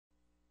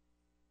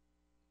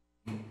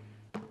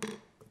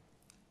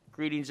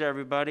Greetings,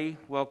 everybody.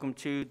 Welcome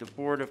to the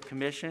Board of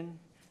Commission,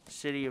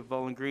 City of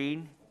Bowling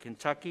Green,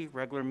 Kentucky,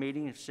 regular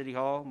meeting of City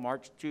Hall,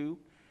 March 2,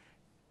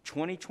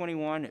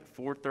 2021 at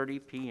 4:30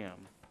 p.m.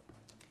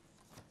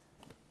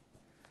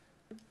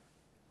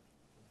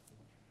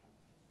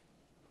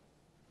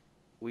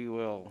 We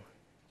will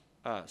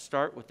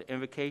start with the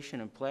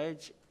invocation and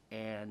pledge,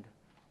 and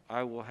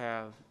I will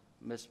have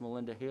Ms.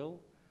 Melinda Hill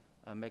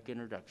make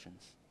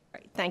introductions.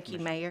 Right. Thank you,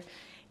 Mayor.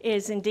 It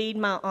is indeed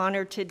my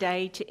honor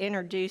today to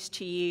introduce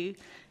to you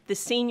the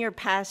senior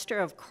pastor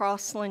of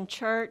Crossland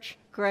Church,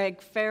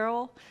 Greg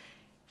Farrell.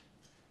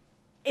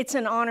 It's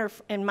an honor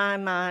in my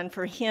mind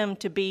for him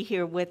to be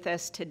here with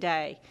us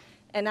today.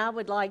 And I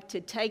would like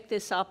to take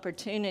this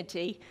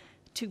opportunity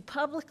to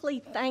publicly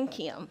thank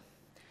him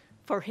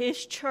for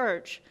his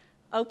church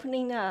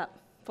opening up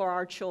for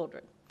our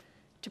children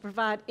to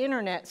provide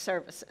internet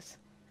services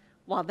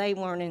while they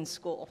weren't in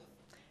school.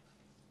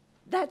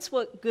 That's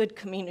what good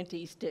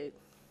communities do.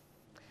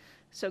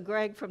 So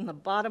Greg, from the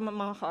bottom of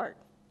my heart,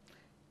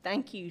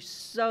 thank you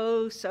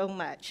so, so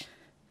much.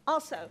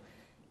 Also,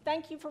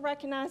 thank you for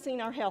recognizing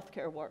our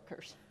healthcare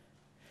workers.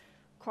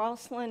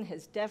 Crossland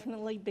has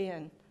definitely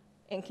been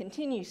and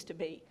continues to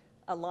be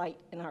a light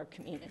in our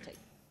community.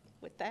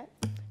 With that,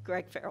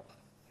 Greg Farrell.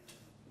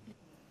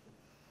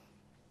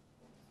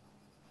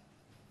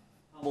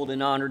 Humbled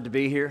and honored to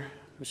be here.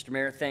 Mr.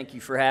 Mayor, thank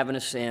you for having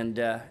us. And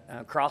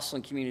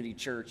Crossland Community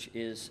Church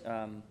is,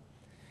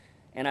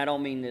 and I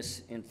don't mean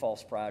this in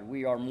false pride,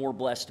 we are more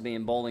blessed to be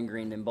in Bowling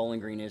Green than Bowling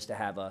Green is to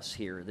have us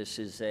here. This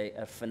is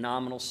a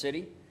phenomenal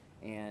city.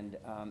 And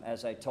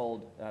as I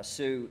told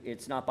Sue,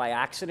 it's not by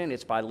accident,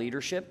 it's by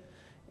leadership.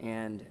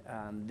 And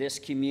this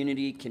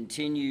community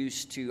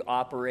continues to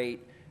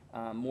operate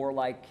more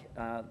like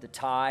the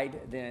tide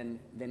than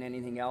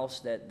anything else.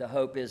 That the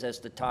hope is as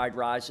the tide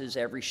rises,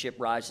 every ship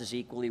rises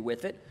equally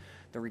with it.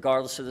 That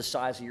regardless of the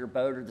size of your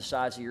boat or the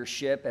size of your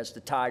ship, as the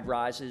tide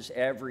rises,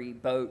 every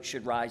boat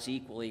should rise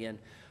equally. And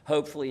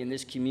hopefully in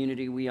this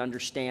community, we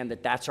understand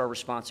that that's our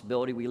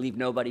responsibility. We leave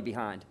nobody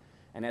behind.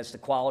 And as the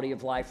quality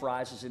of life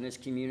rises in this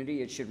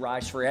community, it should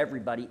rise for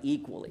everybody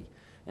equally.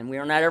 And we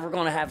are not ever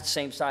going to have the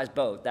same size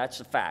boat.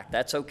 That's a fact.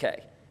 That's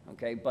okay.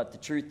 Okay, but the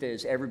truth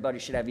is everybody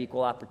should have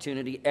equal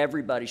opportunity.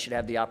 Everybody should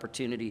have the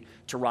opportunity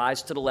to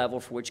rise to the level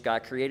for which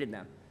God created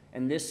them.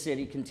 And this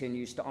city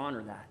continues to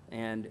honor that.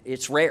 And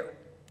it's rare.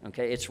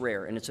 Okay, it's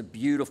rare. And it's a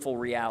beautiful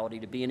reality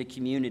to be in a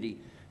community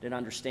that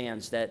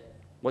understands that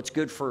what's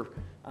good for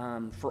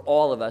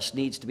all of us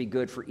needs to be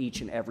good for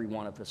each and every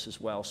one of us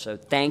as well. So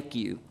thank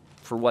you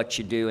for what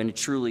you do. And it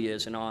truly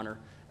is an honor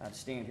to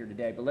stand here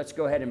today. But let's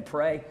go ahead and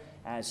pray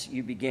as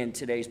you begin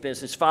today's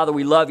business. Father,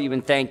 we love you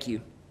and thank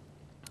you.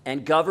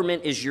 And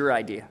government is your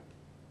idea.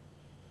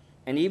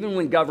 And even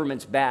when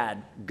government's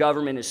bad,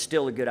 government is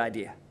still a good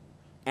idea.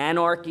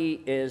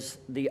 Anarchy is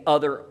the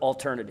other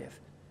alternative.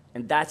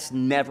 And that's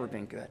never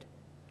been good.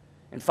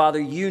 And Father,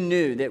 you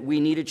knew that we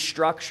needed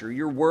structure.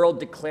 Your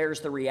world declares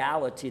the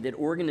reality that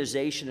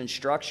organization and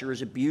structure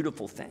is a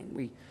beautiful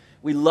thing.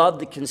 We love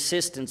the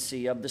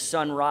consistency of the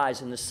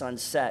sunrise and the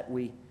sunset.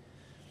 We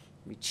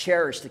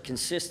cherish the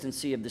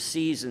consistency of the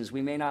seasons.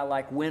 We may not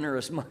like winter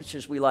as much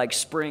as we like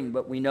spring,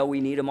 but we know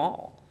we need them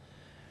all.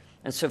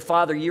 And so,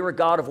 Father, you're a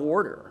God of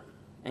order,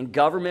 and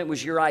government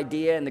was your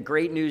idea, and the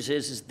great news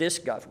is this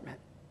government,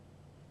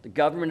 the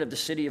government of the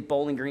city of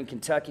Bowling Green,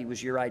 Kentucky,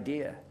 was your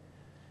idea.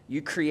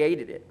 You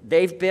created it.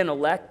 They've been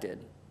elected,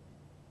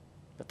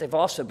 but they've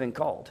also been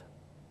called.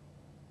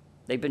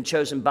 They've been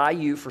chosen by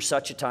you for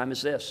such a time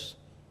as this,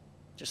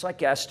 just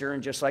like Esther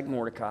and just like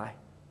Mordecai.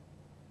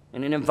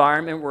 In an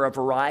environment where a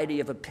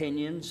variety of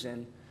opinions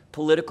and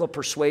political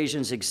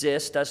persuasions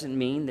exist doesn't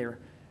mean there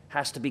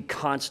has to be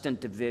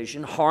constant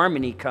division.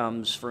 Harmony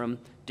comes from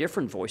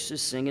different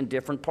voices singing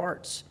different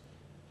parts.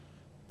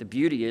 The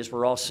beauty is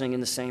we're all singing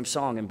the same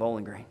song in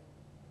Bowling Green.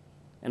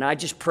 And I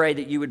just pray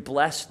that you would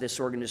bless this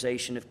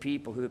organization of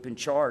people who have been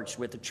charged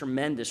with a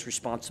tremendous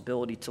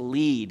responsibility to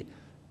lead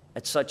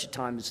at such a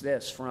time as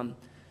this, from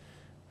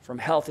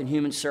Health and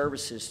Human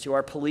Services to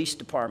our police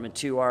department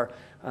to our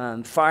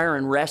fire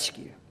and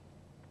rescue.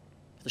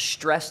 The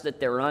stress that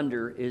they're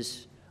under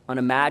is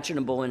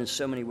unimaginable and in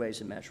so many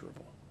ways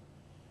immeasurable.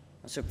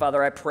 And so,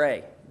 Father, I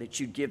pray that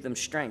you'd give them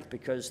strength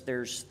because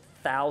there's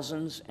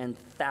thousands and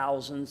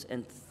thousands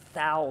and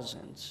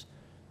thousands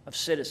of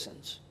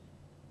citizens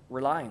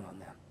relying on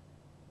them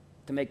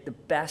to make the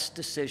best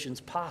decisions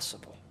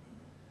possible.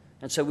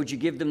 And so would you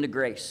give them the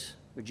grace?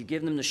 Would you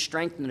give them the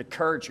strength and the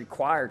courage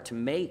required to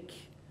make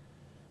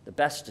the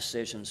best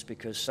decisions,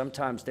 because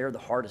sometimes they're the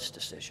hardest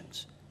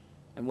decisions.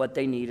 And what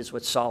they need is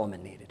what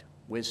Solomon needed,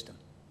 wisdom.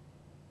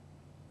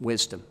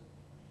 Wisdom.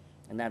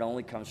 And that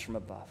only comes from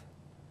above.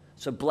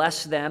 So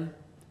bless them,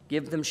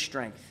 give them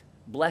strength,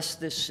 bless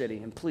this city,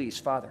 and please,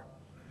 Father,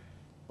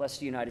 bless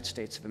the United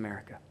States of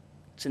America.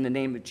 It's in the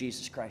name of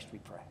Jesus Christ we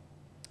pray.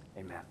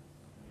 Amen.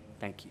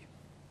 Thank you.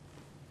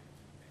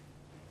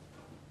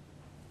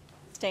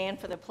 Stand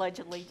for the Pledge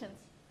of Allegiance.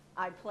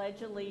 I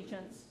pledge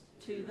allegiance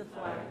to the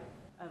flag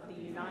of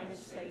the United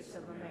States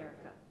of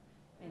America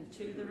and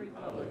to the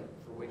republic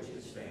for which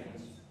it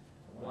stands,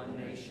 one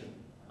nation,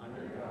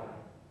 under God,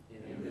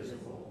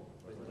 indivisible,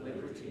 with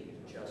liberty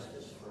and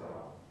justice for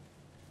all.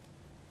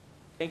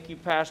 Thank you,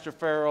 Pastor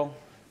Farrell.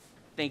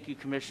 Thank you,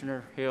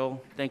 Commissioner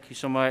Hill. Thank you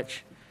so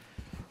much.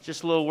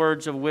 Just little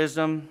words of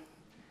wisdom.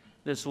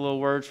 This little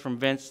words from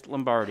Vince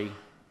Lombardi.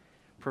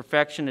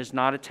 Perfection is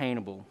not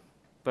attainable,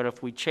 but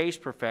if we chase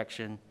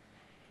perfection,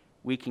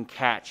 we can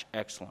catch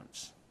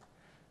excellence.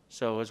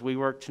 So as we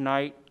work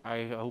tonight,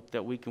 I hope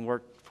that we can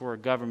work for a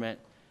government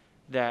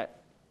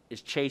that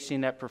is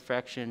chasing that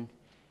perfection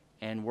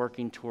and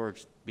working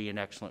towards being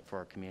excellent for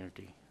our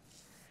community.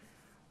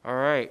 All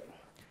right,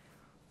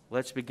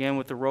 let's begin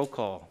with the roll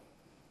call.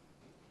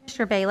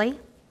 Commissioner Bailey?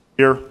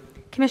 Here.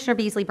 Commissioner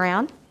Beasley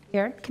Brown?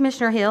 Here.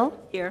 Commissioner Hill?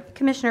 Here.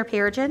 Commissioner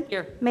Perigin?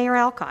 Here. Mayor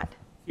Alcott?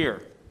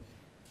 Here.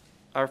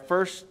 Our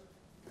first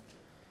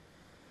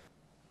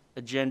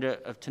agenda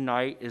of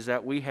tonight is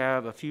that we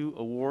have a few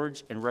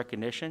awards and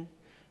recognition,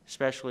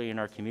 especially in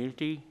our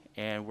community,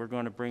 and we're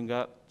going to bring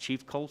up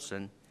Chief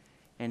Colson,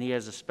 and he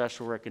has a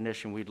special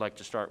recognition we'd like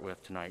to start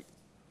with tonight.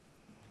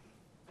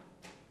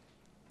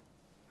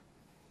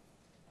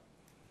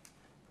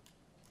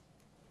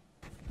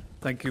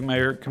 Thank you,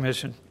 Mayor,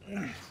 Commission.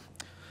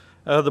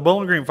 The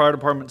Bowling Green Fire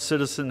Department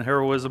Citizen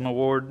Heroism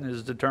Award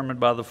is determined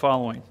by the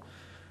following.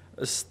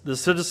 The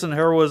Citizen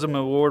Heroism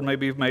Award may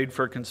be made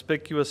for a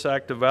conspicuous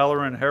act of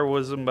valor and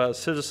heroism by a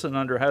citizen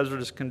under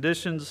hazardous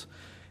conditions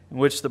in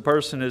which the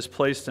person is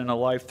placed in a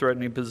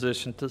life-threatening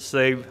position to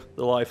save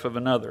the life of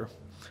another.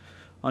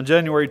 On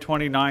January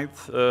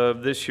 29th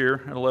of this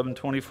year, at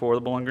 11:24,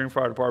 the Bowling Green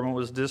Fire Department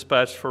was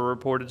dispatched for a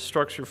reported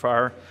structure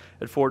fire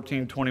at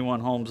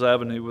 1421 Holmes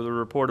Avenue with a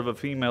report of a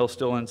female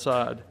still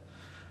inside.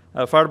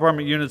 Fire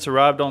department units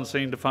arrived on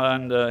scene to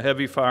find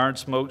heavy fire and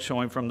smoke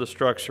showing from the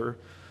structure.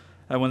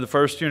 When the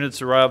first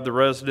units arrived, the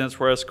residents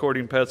were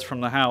escorting pets from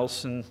the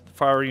house, and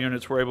fire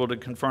units were able to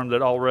confirm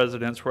that all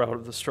residents were out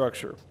of the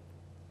structure.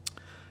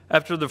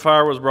 After the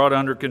fire was brought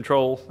under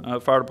control,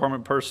 fire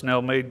department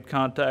personnel made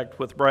contact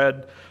with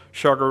Brad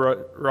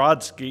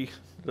Shargorodsky.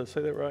 Did I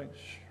say that right?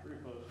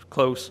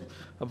 Close.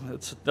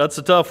 That's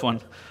a tough one.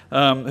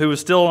 Who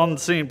was still on the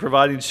scene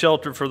providing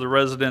shelter for the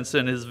residents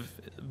in his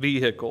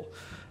vehicle.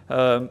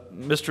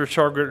 Mr.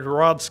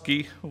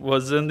 Shargorodsky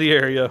was in the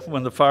area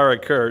when the fire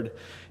occurred.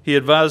 He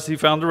advised he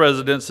found the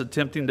residents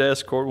attempting to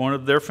escort one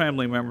of their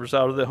family members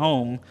out of the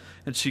home,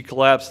 and she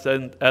collapsed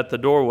at the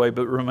doorway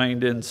but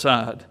remained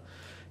inside.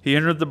 He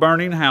entered the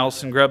burning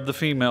house and grabbed the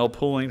female,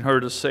 pulling her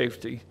to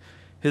safety.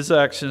 His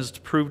actions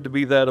proved to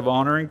be that of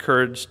honor and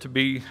courage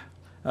to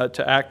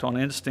act on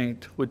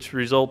instinct, which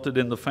resulted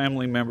in the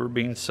family member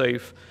being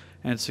safe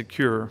and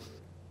secure.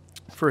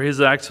 For his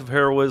acts of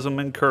heroism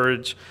and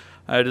courage,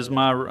 it is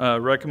my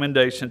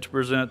recommendation to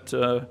present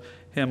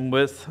him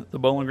with the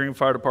Bowling Green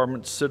Fire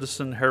Department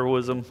Citizen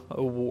Heroism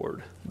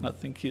Award. I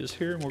think he is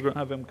here, and we're going to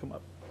have him come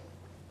up.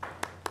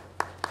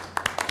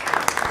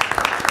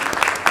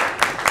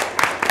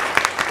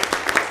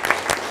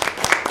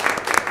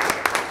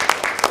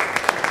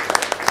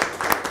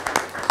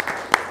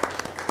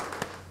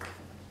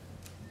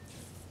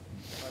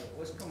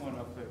 Let's come on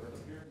up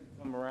here.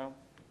 Come around.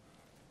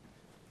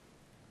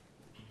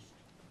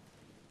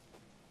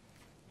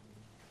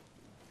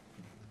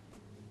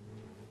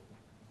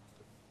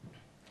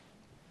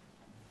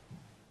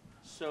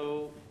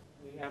 So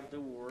we have the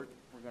award.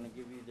 We're going to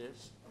give you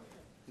this.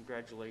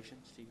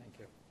 Congratulations, Steve. Thank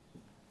you.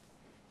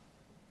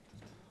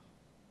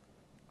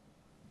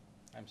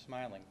 I'm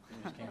smiling. You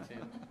just can't see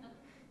it.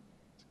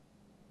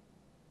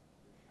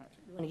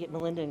 You want to get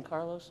Melinda and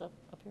Carlos up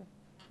here?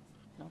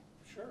 No?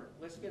 Sure.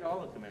 Let's get all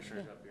the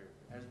commissioners up here,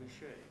 as we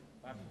should.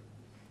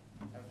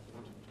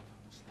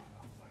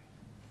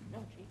 No,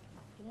 Chief,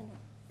 get in there.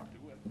 I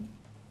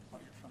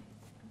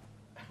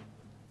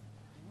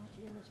want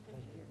you in this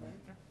picture here, right?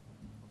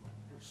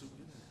 Who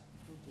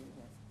did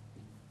that?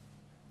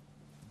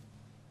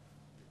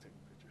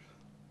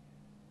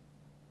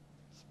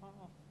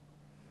 Smile.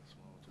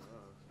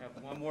 I have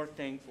one more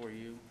thing for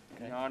you.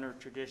 In honor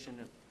tradition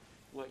of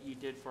what you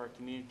did for our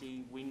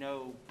community, we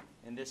know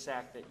in this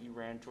act that you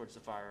ran towards the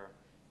fire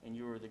and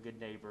you were the good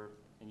neighbor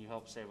and you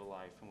helped save a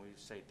life, and we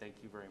say thank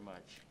you very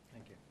much.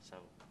 Thank you. So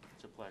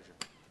it's a pleasure.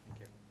 Thank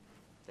you.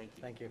 Thank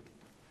you. Thank you.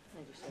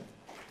 Thank you, sir.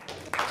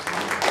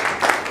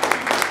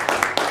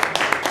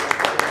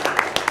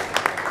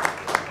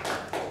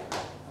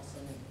 I'll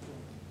send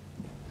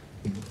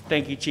it to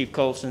Thank you, Chief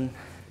Colson.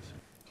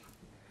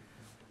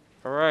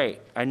 All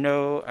right, I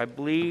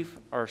believe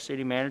our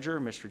city manager,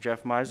 Mr.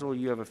 Jeff Meisel,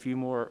 you have a few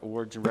more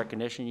awards and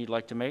recognition you'd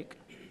like to make.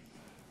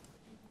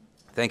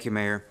 Thank you,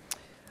 Mayor.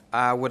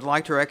 I would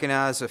like to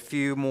recognize a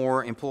few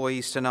more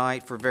employees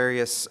tonight for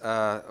various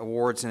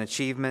awards and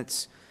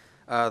achievements.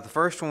 The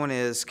first one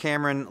is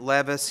Cameron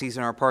Levis. He's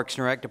in our Parks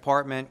and Rec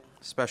Department,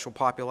 Special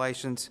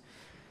Populations.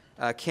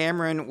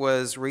 Cameron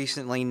was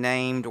recently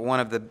named one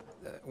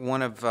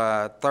of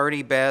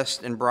 30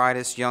 best and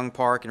brightest young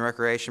park and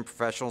recreation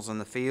professionals in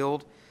the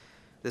field.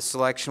 This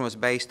selection was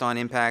based on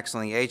impacts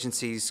on the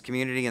agency's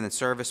community and the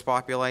service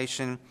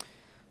population,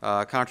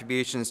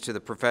 contributions to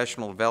the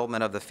professional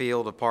development of the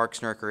field of parks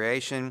and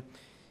recreation,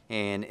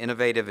 and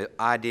innovative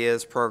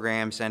ideas,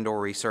 programs, and/or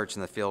research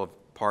in the field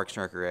of parks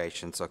and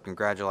recreation. So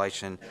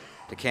congratulations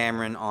to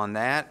Cameron on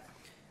that.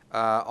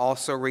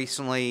 Also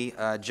recently,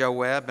 Joe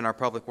Webb in our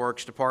Public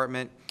Works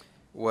Department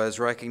was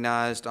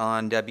recognized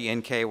on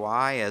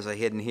WNKY as a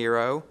hidden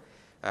hero.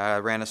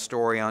 Ran a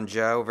story on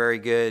Joe, very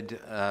good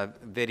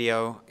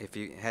video. If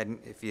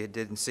you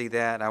didn't see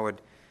that, I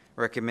would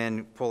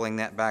recommend pulling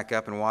that back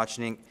up and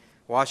watching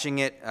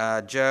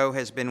it. Joe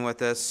has been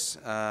with us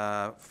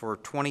for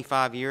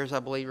 25 years, I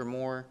believe, or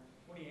more.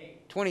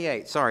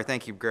 28. Sorry,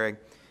 thank you, Greg.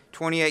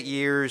 28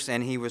 years,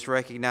 and he was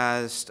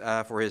recognized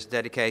for his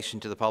dedication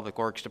to the Public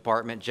Works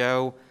Department.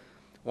 Joe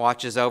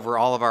watches over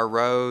all of our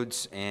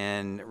roads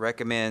and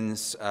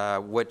recommends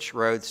which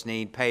roads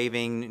need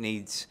paving,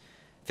 needs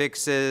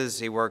fixes.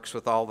 He works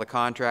with all the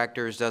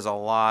contractors, does a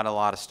lot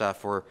of stuff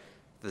for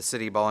the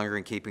city of Bowling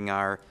Green, keeping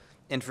our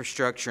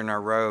infrastructure and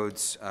our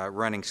roads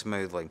running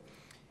smoothly.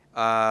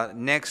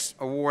 Next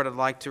award I'd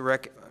like to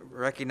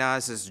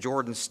recognize is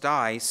Jordan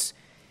Stice.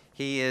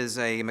 He is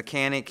a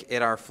mechanic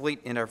at our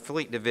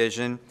fleet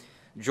division.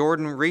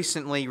 Jordan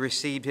recently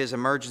received his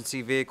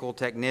Emergency Vehicle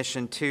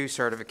Technician 2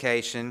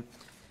 certification.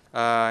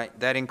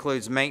 That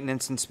includes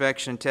maintenance,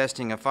 inspection, and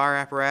testing of fire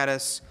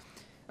apparatus,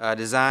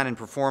 design and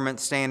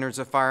performance standards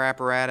of fire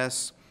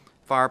apparatus,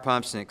 fire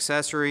pumps and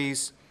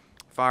accessories,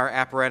 fire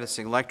apparatus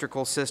and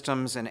electrical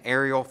systems, and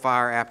aerial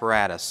fire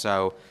apparatus.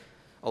 So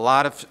a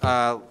lot of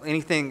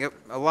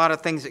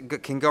things that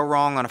can go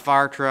wrong on a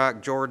fire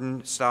truck.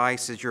 Jordan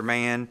Stice is your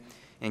man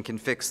and can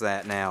fix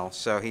that now.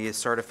 So he is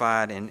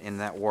certified in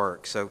that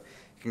work. So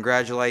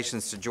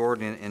congratulations to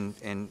Jordan,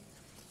 and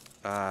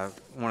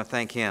want to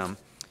thank him.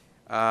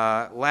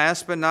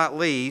 Last but not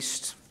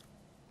least,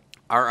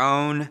 our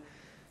own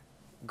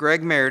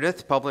Greg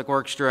Meredith, Public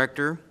Works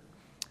Director,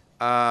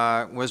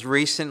 was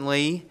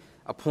recently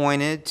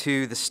appointed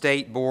to the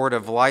State Board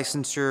of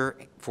Licensure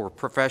for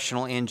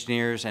Professional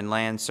Engineers and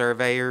Land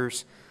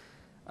Surveyors.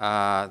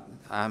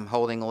 I'm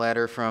holding a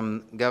letter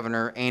from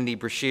Governor Andy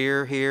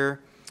Beshear here.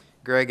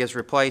 Greg is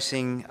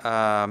replacing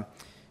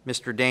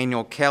Mr.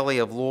 Daniel Kelly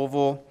of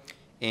Louisville,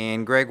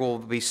 and Greg will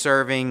be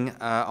serving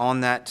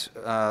on that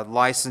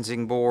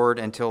licensing board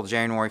until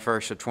January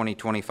 1st of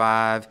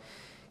 2025.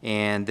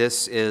 And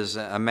this is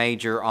a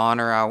major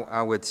honor,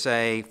 I would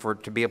say,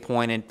 to be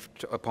appointed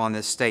upon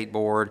this state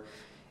board,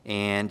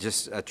 and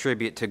just a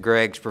tribute to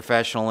Greg's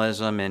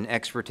professionalism and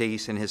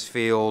expertise in his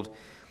field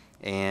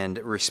and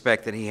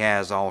respect that he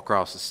has all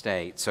across the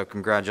state. So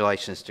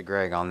congratulations to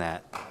Greg on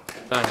that.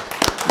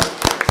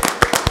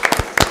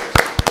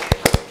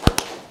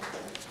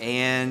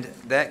 And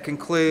that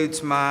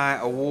concludes my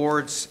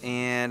awards,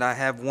 and I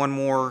have one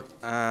more,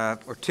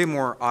 or two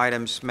more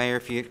items, Mayor,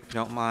 if you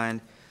don't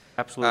mind.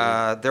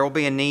 Absolutely. There will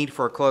be a need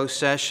for a closed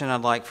session.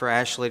 I'd like for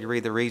Ashley to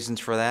read the reasons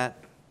for that.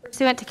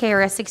 Pursuant to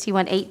KRS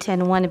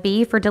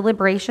 61810-1B for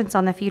deliberations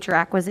on the future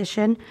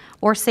acquisition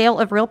or sale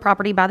of real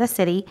property by the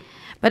city,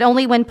 but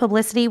only when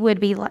publicity would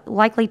be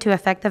likely to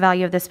affect the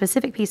value of the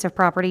specific piece of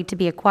property to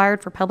be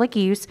acquired for public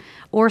use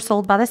or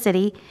sold by the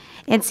city,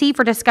 and C,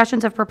 for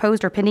discussions of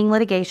proposed or pending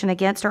litigation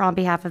against or on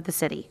behalf of the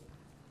city.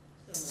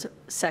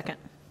 Second.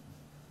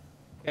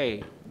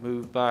 Okay,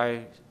 moved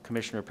by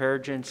Commissioner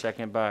Perigin,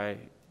 second by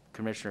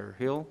Commissioner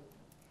Hill.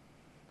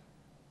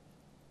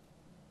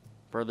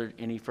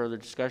 Any further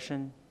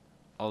discussion?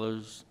 All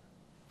those,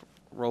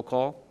 roll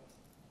call?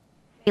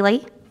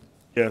 Haley?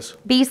 Yes.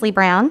 Beasley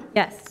Brown?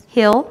 Yes.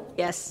 Hill?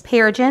 Yes.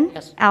 Perigin?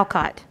 Yes.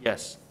 Alcott?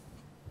 Yes.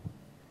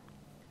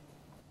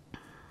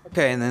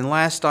 Okay, and then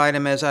last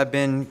item, as I've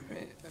been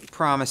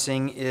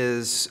promising,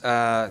 is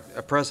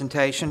a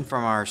presentation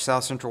from our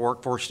South Central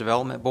Workforce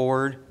Development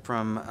Board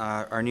from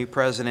our new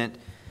president,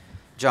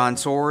 John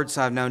Swords.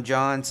 I've known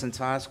John since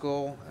high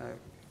school,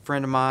 a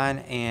friend of mine,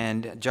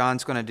 and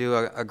John's going to do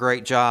a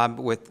great job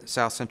with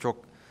South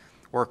Central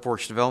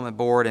Workforce Development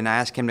Board, and I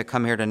asked him to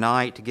come here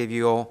tonight to give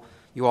you all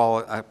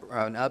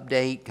an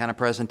update, kind of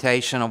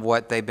presentation of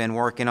what they've been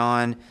working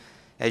on.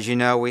 As you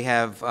know, we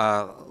have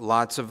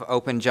lots of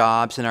open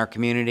jobs in our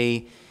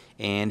community,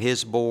 and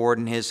his board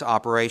and his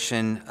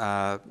operation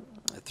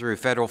through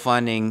federal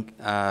funding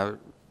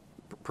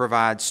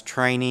provides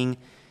training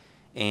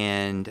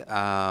and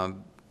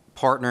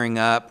partnering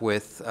up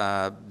with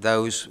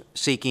those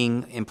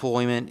seeking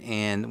employment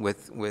and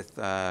with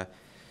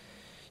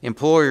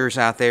employers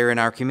out there in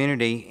our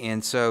community.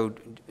 And so,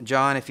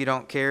 John, if you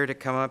don't care to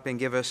come up and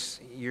give us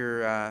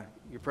your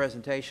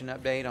presentation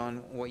update on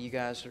what you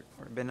guys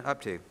have been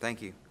up to.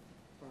 Thank you.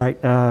 All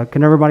right,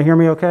 can everybody hear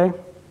me okay?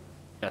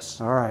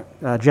 Yes. All right,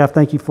 Jeff,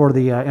 thank you for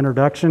the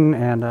introduction,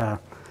 and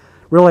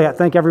really I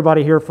thank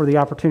everybody here for the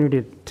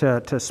opportunity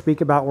to speak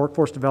about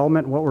workforce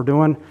development and what we're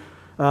doing.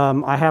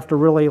 I have to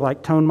really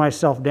tone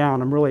myself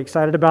down. I'm really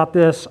excited about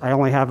this. I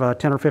only have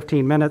 10 or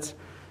 15 minutes,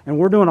 and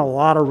we're doing a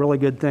lot of really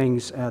good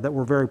things that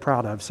we're very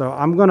proud of. So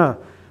I'm going to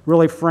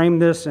really frame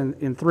this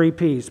in 3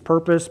 Ps: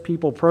 purpose,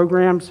 people,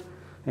 programs,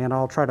 and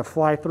I'll try to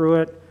fly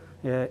through it.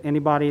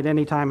 Anybody at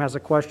any time has a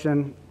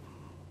question,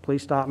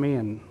 please stop me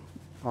and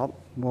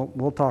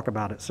we'll talk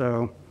about it.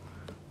 So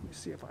let me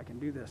see if I can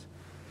do this.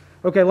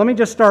 Okay, let me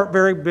just start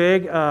very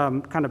big,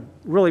 kind of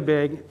really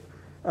big.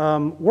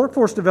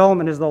 Workforce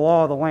development is the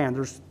law of the land.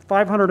 There's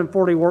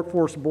 540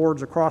 workforce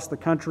boards across the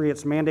country.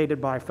 It's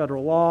mandated by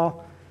federal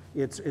law.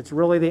 It's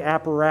really the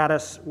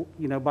apparatus,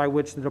 by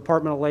which the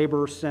Department of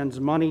Labor sends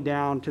money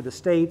down to the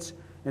states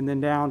and then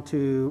down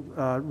to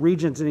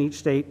regions in each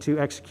state to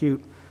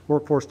execute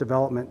workforce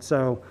development.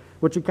 So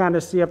what you kind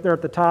of see up there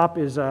at the top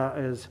is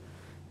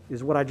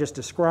what I just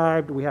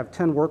described. We have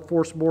 10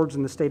 workforce boards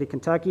in the state of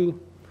Kentucky.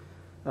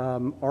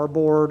 Our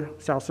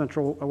board, South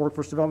Central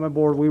Workforce Development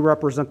Board, we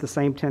represent the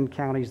same 10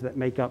 counties that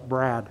make up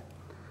Brad.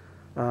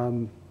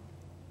 When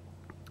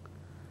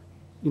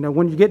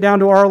you get down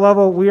to our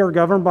level, we are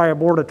governed by a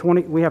board of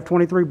 20. We have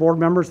 23 board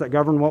members that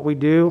govern what we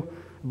do.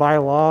 By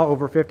law,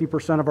 over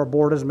 50% of our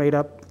board is made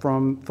up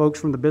from folks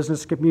from the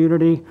business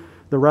community.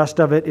 The rest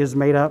of it is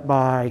made up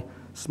by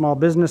small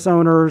business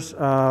owners,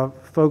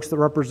 folks that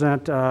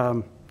represent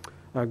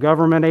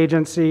government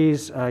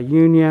agencies,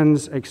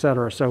 unions, et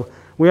cetera. So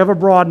we have a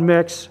broad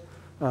mix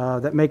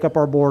that make up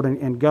our board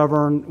and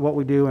govern what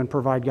we do and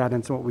provide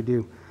guidance on what we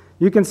do.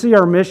 You can see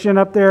our mission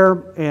up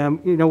there,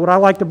 and what I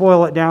like to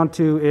boil it down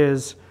to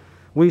is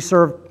we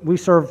serve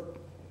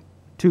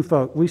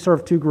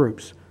two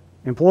groups,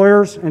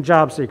 employers and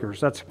job seekers.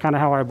 That's kind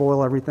of how I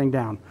boil everything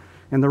down.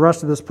 And the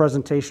rest of this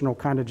presentation will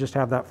kind of just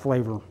have that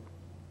flavor.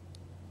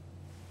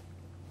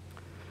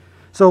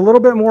 So a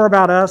little bit more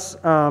about us.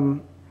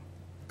 The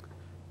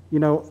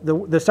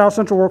South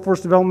Central Workforce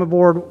Development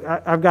Board,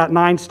 I've got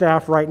 9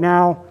 staff right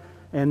now,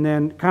 and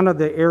then kind of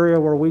the area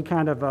where we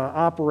kind of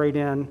operate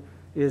in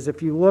is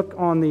if you look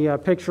on the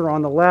picture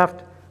on the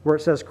left where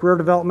it says Career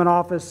Development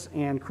Office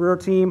and Career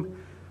Team,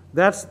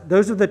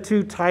 those are the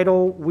 2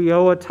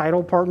 WIOA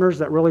title partners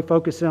that really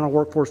focus in on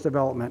workforce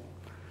development.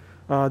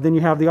 Then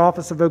you have the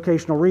Office of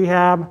Vocational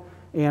Rehab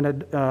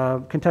and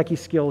Kentucky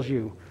Skills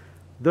U.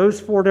 Those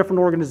 4 different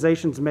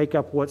organizations make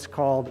up what's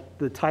called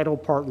the title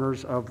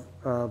partners of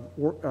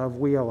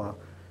WIOA.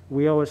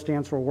 WIOA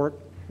stands for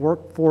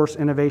Workforce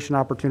Innovation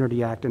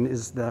Opportunity Act and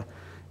is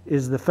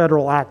the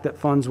federal act that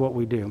funds what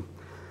we do.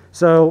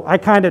 So I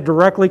kind of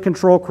directly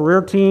control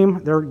Career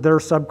Team. They're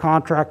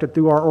subcontracted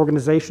through our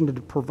organization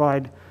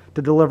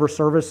to deliver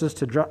services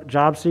to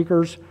job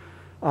seekers.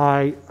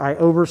 I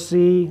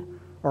oversee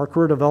our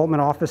Career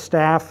Development Office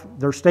staff.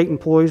 They're state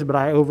employees, but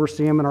I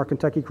oversee them in our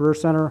Kentucky Career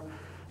Center.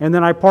 And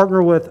then I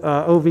partner with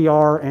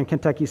OVR and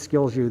Kentucky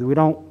Skills U.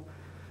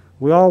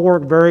 We all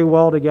work very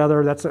well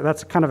together.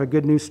 That's kind of a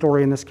good news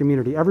story in this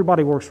community.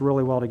 Everybody works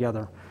really well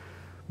together.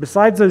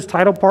 Besides those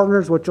title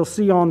partners, what you'll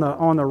see on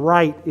the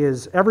right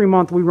is every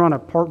month we run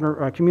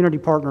a community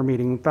partner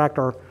meeting. In fact,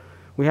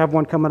 we have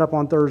one coming up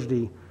on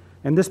Thursday.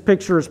 And this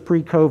picture is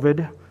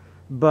pre-COVID,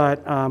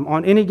 but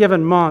on any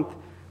given month,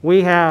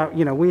 we have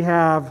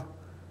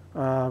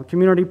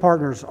community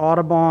partners,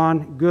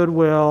 Audubon,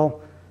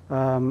 Goodwill,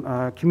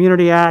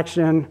 Community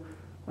Action,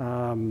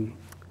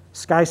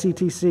 Sky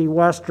CTC,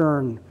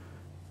 Western,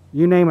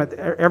 you name it.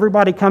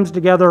 Everybody comes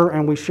together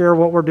and we share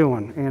what we're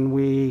doing, and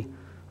we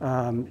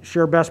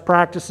share best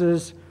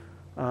practices,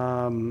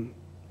 and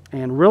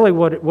really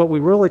what we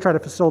really try to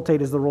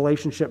facilitate is the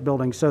relationship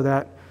building, so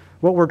that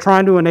what we're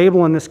trying to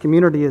enable in this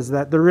community is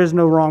that there is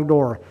no wrong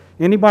door.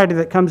 Anybody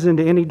that comes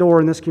into any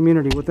door in this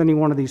community with any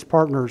one of these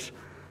partners,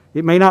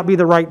 it may not be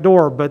the right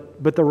door,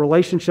 but the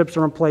relationships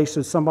are in place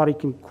so somebody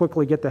can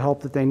quickly get the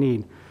help that they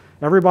need.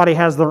 Everybody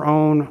has their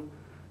own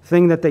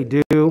thing that they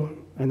do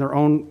and their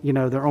own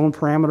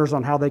parameters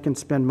on how they can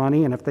spend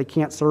money, and if they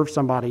can't serve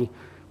somebody,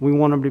 we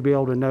want them to be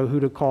able to know who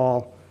to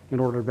call in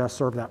order to best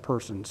serve that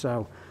person.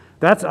 So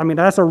that's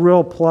a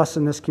real plus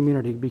in this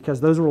community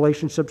because those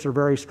relationships are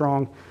very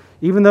strong.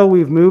 Even though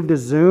we've moved to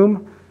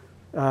Zoom,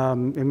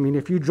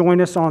 if you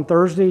join us on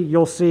Thursday,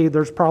 you'll see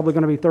there's probably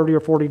going to be 30 or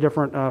 40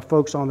 different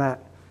folks on that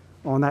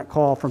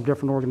call from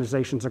different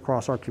organizations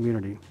across our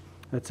community.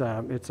 It's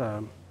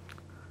something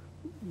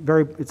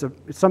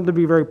to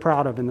be very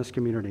proud of in this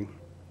community.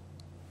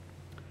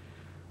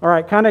 All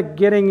right, kind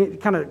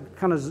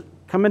of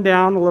coming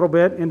down a little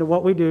bit into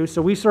what we do.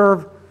 So we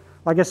serve,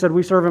 like I said,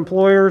 we serve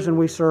employers and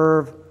we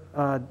serve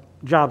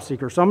job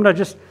seekers. So I'm going to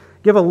just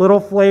give a little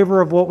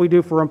flavor of what we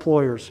do for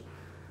employers.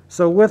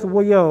 So with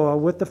WIOA,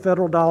 with the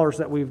federal dollars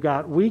that we've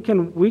got, we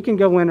can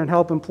go in and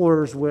help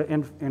employers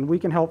and we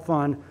can help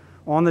fund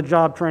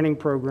on-the-job training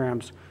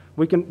programs.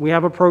 We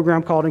have a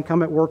program called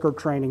Incumbent Worker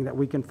Training that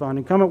we can fund.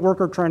 Incumbent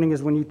Worker Training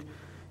is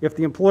if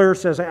the employer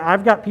says, hey,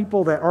 I've got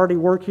people that already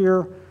work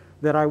here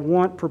that I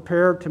want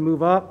prepared to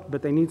move up,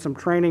 but they need some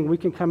training, we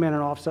can come in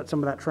and offset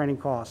some of that training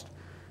cost.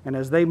 And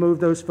as they move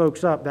those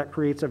folks up, that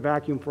creates a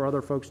vacuum for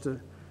other folks to,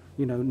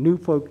 new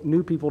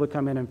people to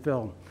come in and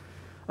fill.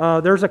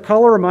 There's a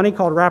color of money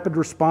called Rapid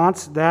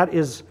Response. That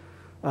is,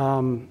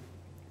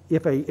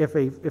 if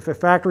a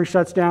factory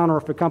shuts down or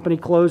if a company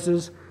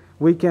closes,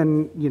 we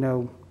can,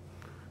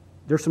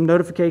 there's some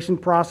notification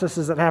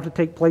processes that have to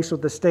take place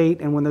with the state,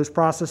 and when those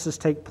processes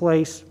take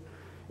place,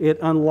 it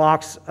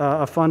unlocks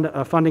a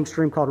funding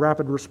stream called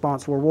Rapid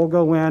Response, where we'll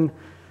go in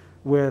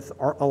with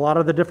a lot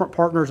of the different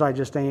partners I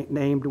just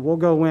named. We'll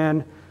go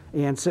in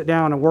and sit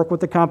down and work with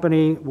the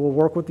company. We'll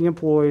work with the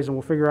employees, and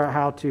we'll figure out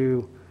how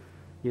to,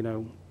 you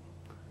know,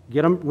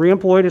 get them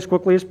reemployed as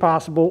quickly as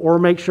possible, or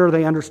make sure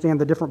they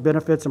understand the different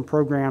benefits and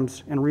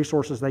programs and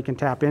resources they can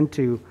tap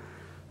into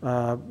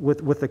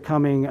with the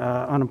coming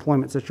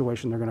unemployment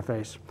situation they're going to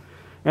face.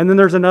 And then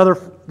there's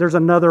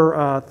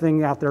another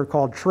thing out there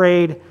called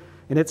trade,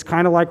 and it's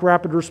kind of like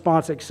rapid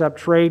response, except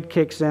trade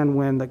kicks in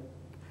when the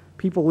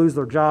people lose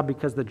their job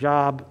because the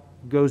job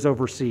goes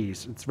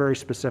overseas. It's very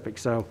specific.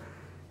 So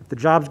if the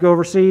jobs go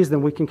overseas,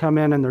 then we can come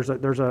in, and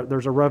there's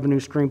a revenue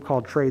stream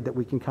called trade that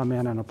we can come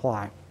in and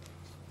apply.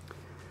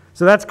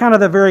 So that's kind of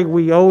the very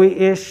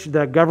WIOA-ish,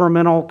 the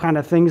governmental kind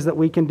of things that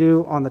we can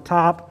do on the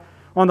top.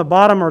 On the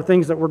bottom are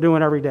things that we're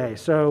doing every day.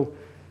 So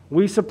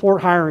we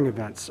support hiring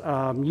events.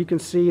 You can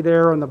see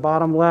there on the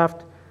bottom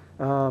left,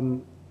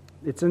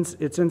 it's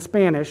in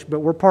Spanish, but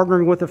we're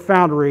partnering with a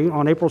foundry.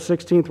 On April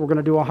 16th, we're going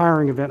to do a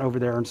hiring event over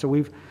there. And so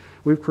we've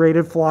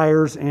created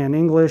flyers in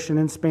English and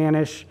in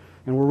Spanish,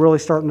 and we're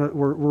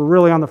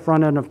really on the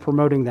front end of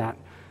promoting that.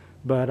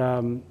 But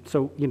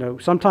so, you know,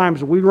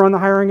 sometimes we run the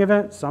hiring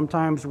event,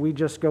 sometimes we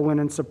just go in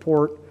and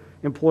support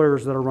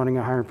employers that are running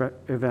a hiring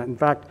event. In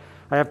fact,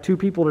 I have 2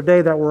 people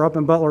today that were up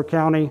in Butler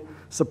County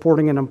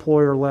supporting an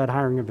employer-led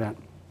hiring event.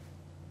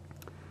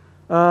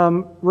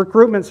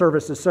 Recruitment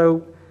services.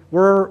 So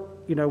we're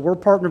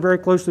partnering very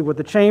closely with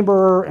the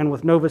Chamber and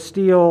with Nova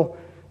Steel,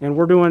 and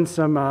we're doing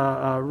some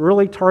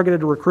really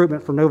targeted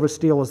recruitment for Nova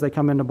Steel as they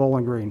come into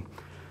Bowling Green.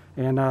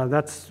 And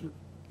that's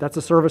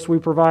a service we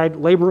provide.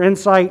 Labor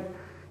Insight.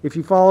 If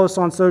you follow us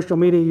on social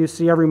media, you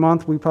see every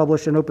month we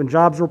publish an open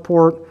jobs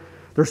report.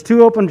 There's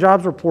 2 open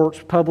jobs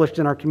reports published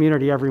in our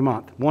community every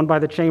month, one by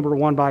the Chamber,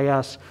 one by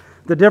us.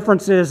 The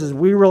difference is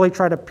we really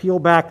try to peel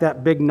back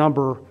that big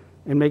number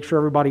and make sure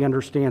everybody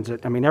understands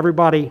it. I mean,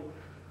 it's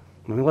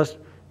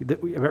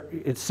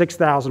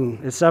 6,000,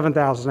 it's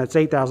 7,000, it's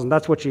 8,000,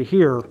 that's what you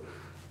hear.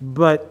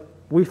 But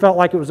we felt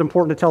like it was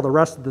important to tell the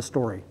rest of the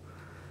story.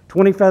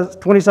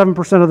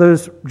 27% of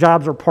those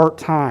jobs are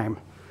part-time.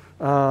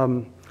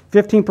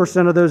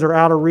 15% of those are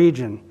out of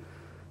region.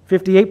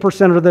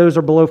 58% of those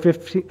are below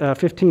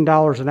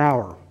 $15 an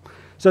hour.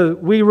 So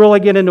we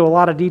really get into a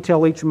lot of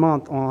detail each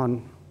month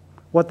on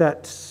what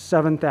that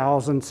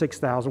 7,000,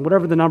 6,000,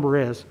 whatever the number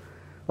is.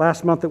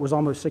 Last month it was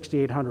almost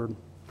 6,800.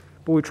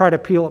 But we try to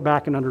peel it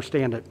back and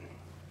understand it.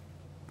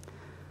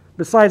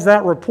 Besides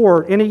that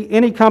report,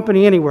 any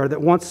company anywhere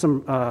that wants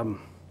some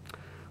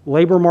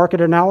labor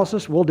market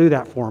analysis, we'll do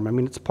that for them. I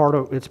mean, it's part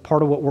of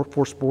what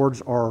workforce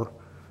boards are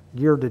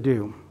geared to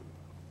do.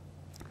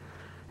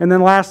 And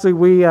then lastly,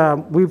 we've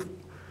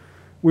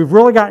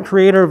really gotten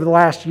creative over the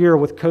last year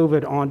with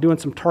COVID on doing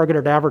some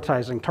targeted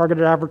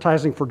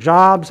advertising for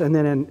jobs. And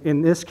then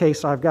in this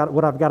case,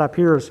 what I've got up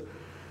here is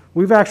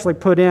we've actually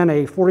put in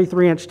a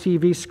 43-inch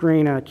TV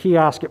screen and a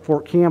kiosk at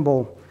Fort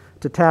Campbell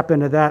to tap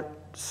into that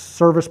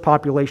service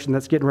population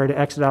that's getting ready to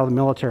exit out of the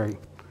military.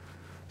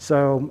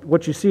 So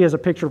what you see is a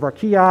picture of our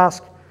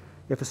kiosk.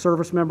 If a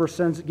service member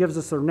gives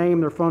us their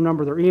name, their phone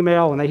number, their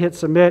email, and they hit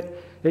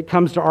submit, it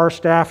comes to our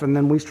staff, and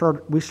then we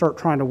start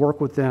trying to work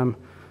with them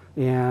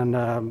and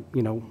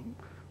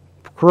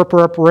career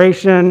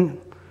preparation,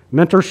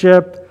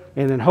 mentorship,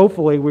 and then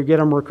hopefully we get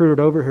them recruited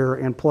over here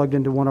and plugged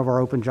into one of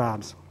our open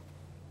jobs.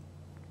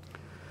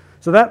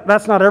 So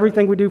that's not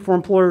everything we do for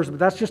employers, but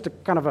that's just a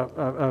kind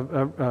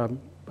of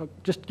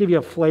just to give you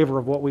a flavor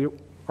of what we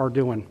are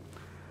doing.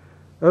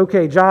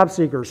 Okay, job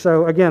seekers.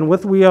 So again,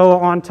 with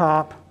WIOA on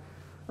top,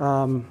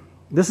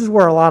 this is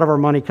where a lot of our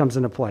money comes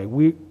into play.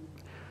 We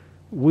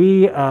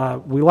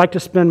like to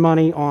spend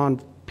money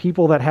on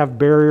people that have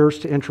barriers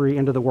to entry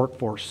into the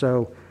workforce.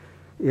 So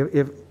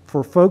if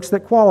for folks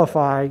that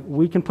qualify,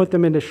 we can put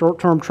them into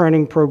short-term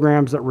training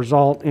programs that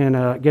result in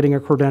getting a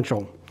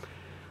credential.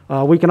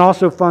 We can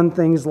also fund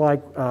things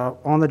like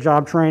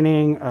on-the-job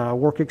training,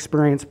 work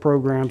experience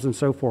programs, and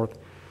so forth.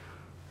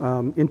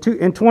 In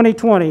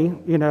 2020,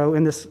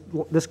 in this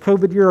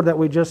COVID year that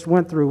we just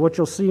went through, what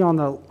you'll see on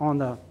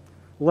the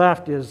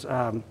left is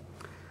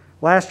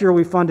last year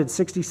we funded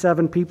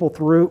 67 people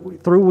through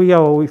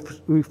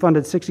WIOA. We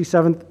funded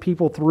 67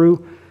 people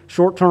through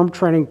short-term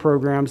training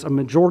programs. A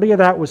majority of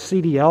that was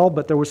CDL,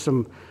 but there was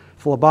some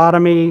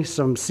phlebotomy,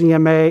 some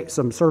CMA,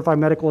 some certified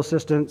medical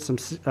assistant, some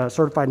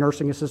certified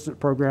nursing assistant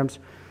programs.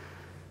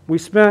 We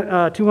spent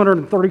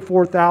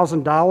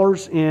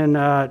 $234,000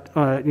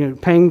 in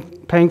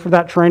paying for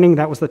that training.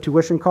 That was the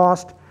tuition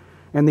cost,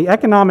 and the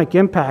economic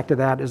impact of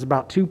that is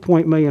about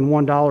 $2.1 million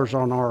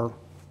on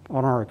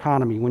our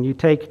economy. When you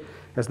take,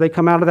 as they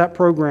come out of that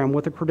program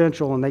with a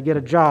credential and they get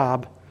a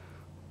job,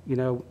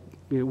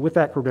 with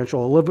that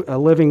credential, a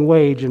living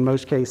wage in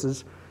most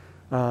cases,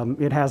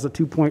 it has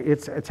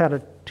it's had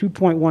a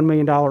 $2.1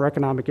 million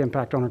economic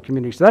impact on our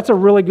community. So that's a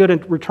really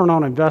good return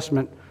on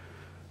investment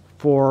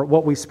for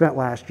what we spent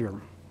last year.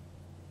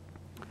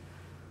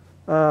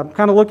 Kind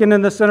of looking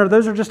in the center,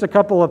 those are just a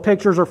couple of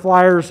pictures or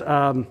flyers.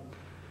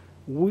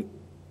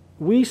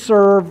 We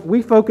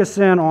focus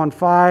in on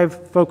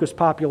 5 focus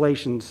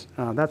populations.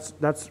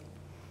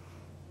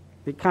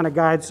 It kind of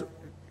guides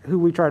who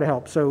we try to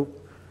help. So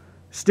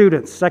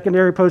Students,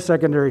 secondary,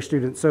 post-secondary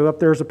students. So up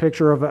there's a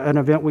picture of an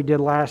event we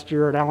did last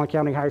year at Allen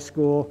County High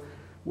School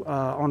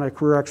on a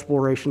career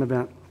exploration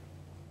event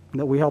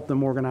that we helped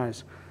them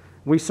organize.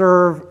 We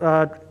serve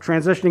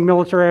transitioning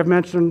military, I've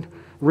mentioned,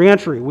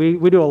 reentry.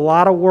 We do a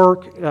lot of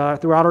work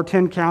throughout our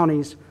 10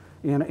 counties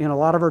in a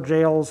lot of our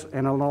jails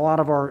and in a lot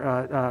of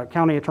our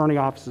county attorney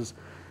offices.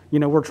 You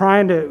know, we're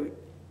trying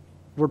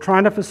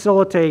to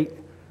facilitate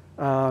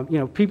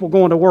people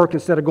going to work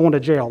instead of going to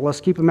jail. Let's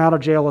keep them out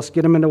of jail. Let's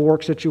get them into a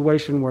work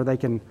situation where they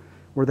can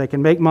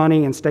make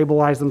money and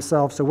stabilize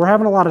themselves. So we're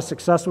having a lot of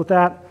success with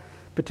that,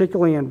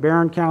 particularly in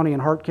Barron County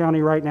and Hart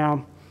County right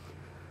now.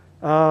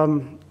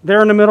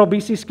 There in the middle,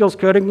 BC Skills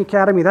Coding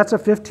Academy. That's a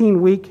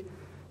 15-week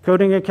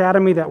coding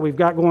academy that we've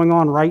got going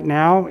on right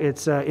now.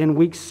 It's in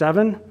week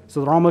 7,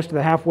 so they're almost to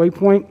the halfway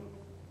point.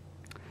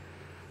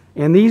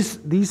 And we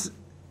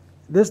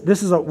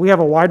have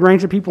a wide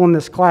range of people in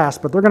this class,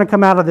 but they're going to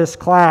come out of this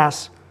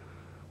class,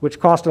 which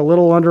cost a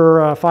little under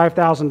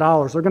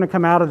 $5,000. They're going to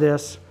come out of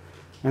this,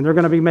 and they're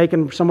going to be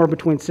making somewhere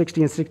between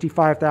 $60,000 and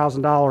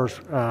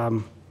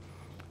 $65,000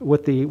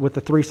 with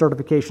the 3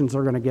 certifications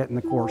they're going to get in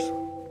the course.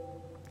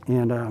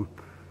 And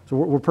so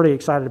we're pretty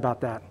excited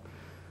about that.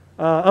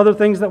 Other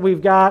things that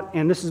we've got,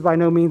 and this is by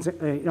no means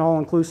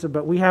all-inclusive,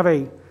 but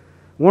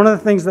one of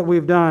the things that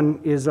we've done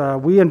is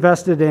we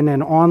invested in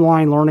an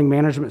online learning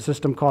management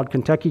system called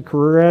Kentucky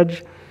Career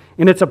Edge,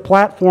 and it's a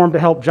platform to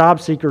help job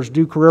seekers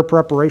do career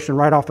preparation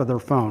right off of their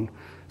phone.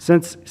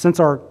 Since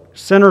our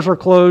centers are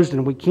closed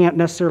and we can't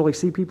necessarily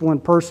see people in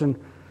person,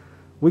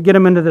 we get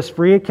them into this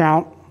free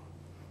account.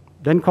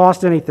 Doesn't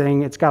cost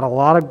anything. It's got a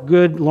lot of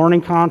good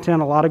learning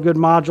content, a lot of good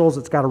modules.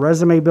 It's got a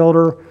resume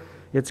builder.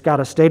 It's got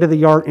a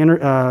state-of-the-art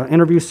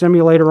interview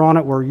simulator on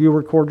it where you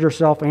record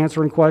yourself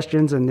answering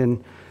questions and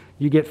then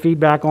you get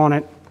feedback on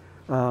it.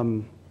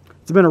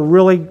 It's been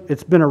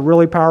a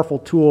really powerful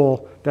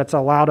tool that's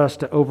allowed us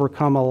to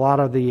overcome a lot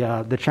of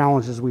the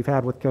challenges we've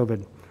had with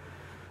COVID.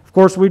 Of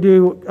course, we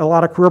do a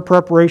lot of career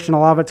preparation. A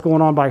lot of it's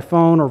going on by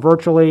phone or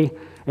virtually.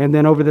 And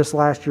then over this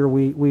last year,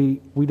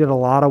 we did a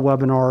lot of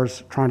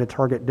webinars trying to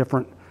target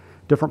different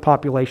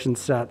population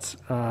sets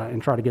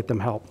and try to get them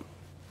help.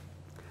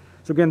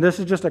 So again, this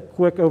is just a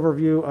quick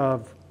overview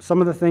of some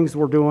of the things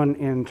we're doing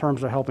in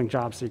terms of helping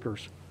job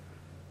seekers.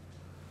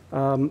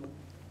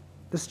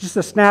 This is just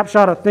a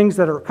snapshot of things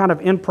that are kind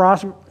of in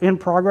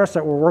progress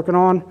that we're working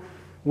on.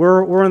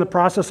 We're in the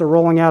process of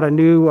rolling out a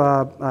new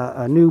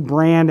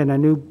brand and a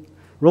new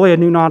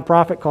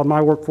nonprofit called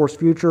My Workforce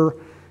Future,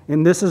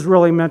 and this is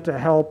really meant to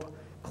help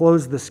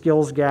close the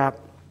skills gap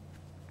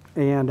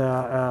and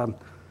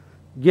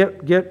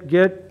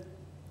get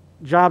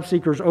job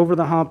seekers over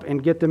the hump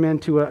and get them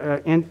into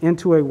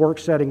a work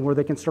setting where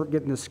they can start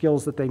getting the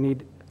skills that they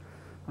need.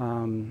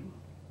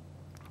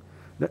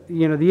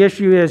 The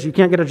issue is you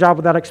can't get a job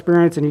without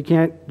experience, and you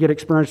can't get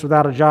experience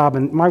without a job.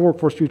 And My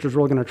Workforce Future is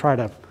really going to try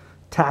to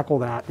tackle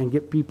that and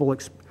get people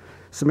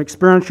some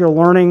experiential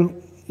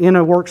learning in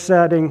a work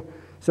setting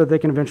so that they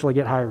can eventually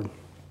get hired.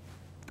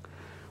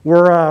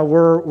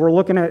 We're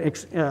looking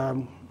at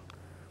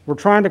we're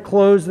trying to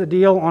close the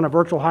deal on a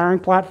virtual hiring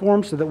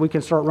platform so that we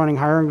can start running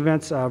hiring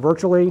events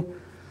virtually.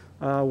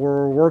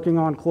 We're working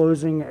on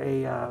closing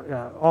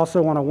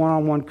also on a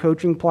one-on-one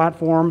coaching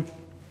platform.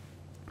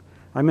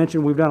 I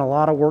mentioned we've done a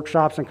lot of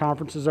workshops and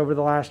conferences over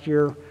the last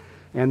year.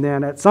 And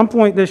then at some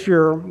point this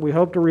year, we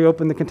hope to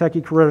reopen the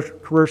Kentucky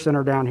Career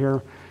Center down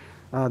here.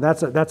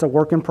 That's a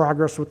work in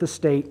progress with the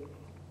state.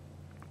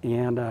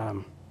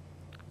 And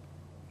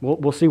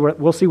we'll see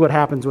what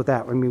happens with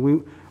that. I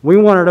mean, we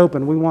want it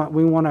open. We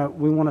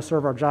want to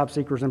serve our job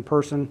seekers in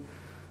person,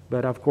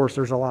 but of course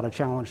there's a lot of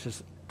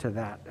challenges to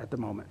that at the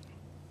moment.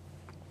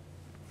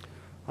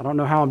 I don't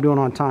know how I'm doing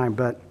on time,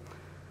 but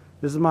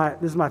this is my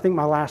I think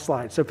my last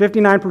slide. So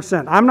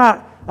 59%.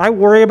 I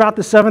worry about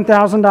the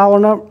 $7,000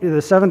 number,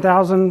 the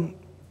 7,000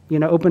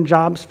 open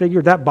jobs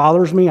figure. That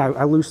bothers me.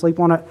 I lose sleep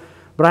on it,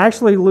 but I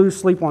actually lose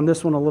sleep on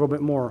this one a little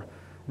bit more.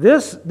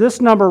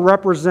 This number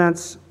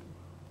represents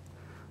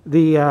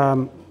the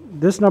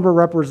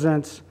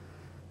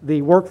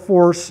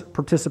workforce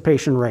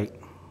participation rate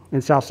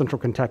in South Central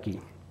Kentucky.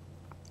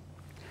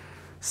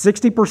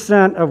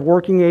 60% of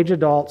working age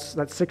adults,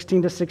 that's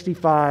 16 to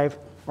 65,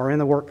 are in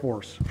the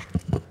workforce.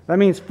 That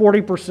means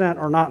 40%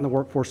 are not in the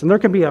workforce, and there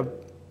can be a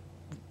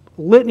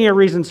litany of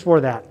reasons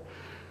for that.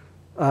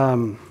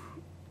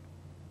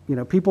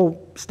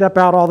 People step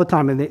out all the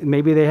time, and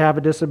maybe they have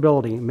a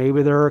disability.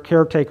 Maybe they're a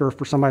caretaker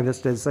for somebody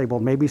that's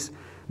disabled.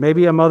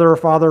 Maybe a mother or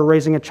father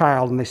raising a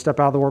child, and they step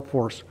out of the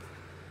workforce.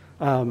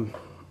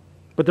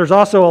 But there's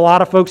also a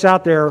lot of folks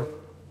out there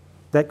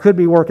that could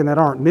be working that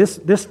aren't.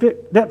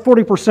 That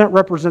 40%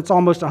 represents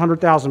almost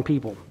 100,000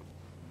 people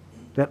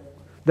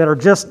that are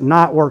just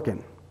not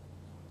working.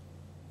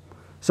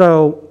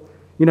 So,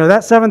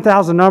 that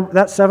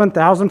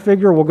 7,000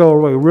 figure will go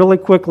away really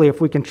quickly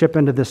if we can chip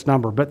into this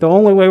number. But the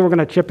only way we're going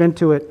to chip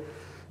into it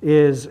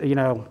is,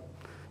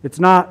 it's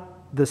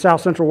not the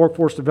South Central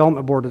Workforce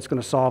Development Board that's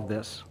going to solve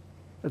this.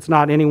 It's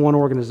not any one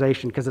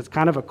organization, because it's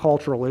kind of a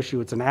cultural issue.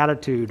 It's an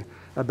attitude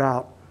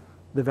about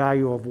the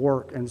value of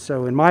work. And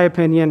so in my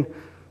opinion,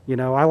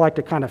 I like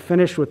to kind of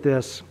finish with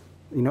this,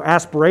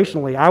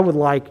 aspirationally, I would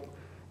like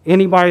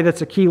anybody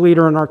that's a key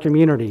leader in our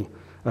community,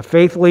 a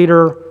faith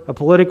leader, a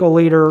political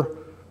leader,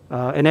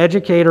 an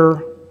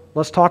educator,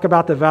 let's talk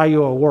about the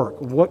value of work.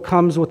 What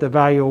comes with the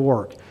value of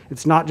work?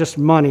 It's not just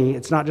money,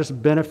 it's not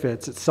just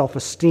benefits, it's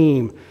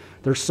self-esteem.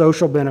 There's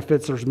social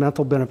benefits, there's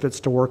mental benefits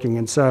to working.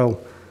 And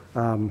so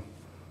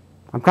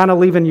I'm kind of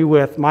leaving you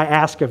with my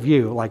ask of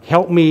you, like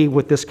help me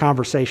with this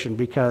conversation,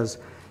 because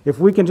if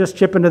we can just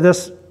chip into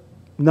this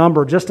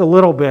number just a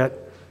little bit,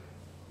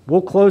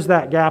 we'll close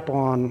that gap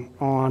on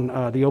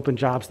the open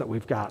jobs that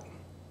we've got.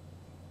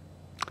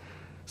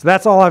 So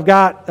that's all I've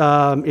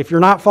got. If you're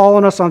not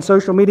following us on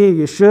social media,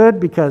 you should,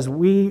 because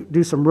we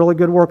do some really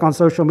good work on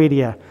social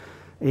media.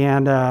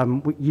 And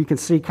you can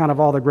see kind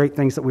of all the great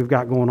things that we've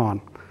got going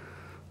on.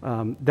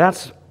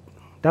 That's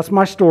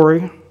my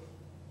story.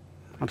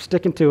 I'm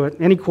sticking to it.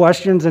 Any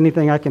questions,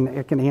 anything I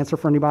can answer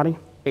for anybody?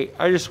 Hey,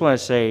 I just want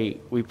to say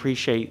we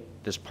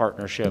appreciate this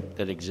partnership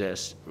that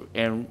exists.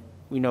 And,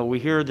 we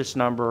hear this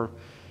number,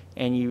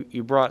 and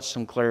you brought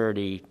some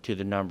clarity to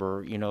the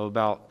number,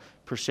 about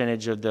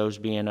percentage of those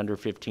being under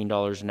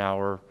 $15 an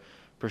hour,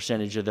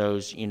 percentage of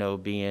those,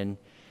 being,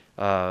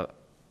 I'm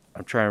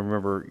trying to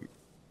remember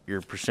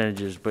your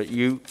percentages, but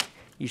you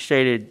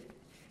stated,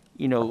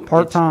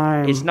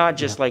 part-time. It's not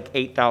just like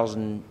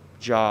 8,000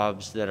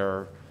 jobs that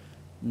are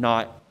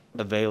not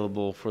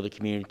available for the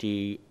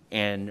community,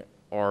 and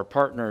our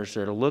partners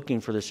that are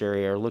looking for this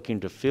area are looking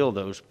to fill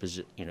those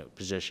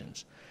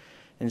positions.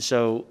 And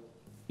so,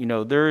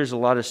 there is a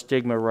lot of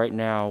stigma right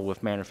now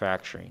with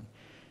manufacturing,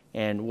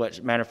 and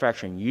what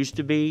manufacturing used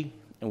to be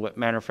and what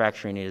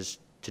manufacturing is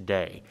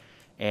today.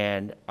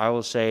 And I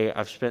will say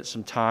I've spent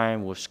some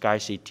time with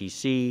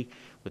SkyCTC,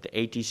 with the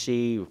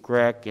ATC, with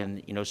GREC,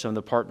 and some of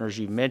the partners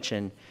you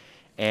mentioned,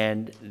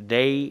 and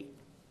they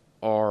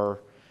are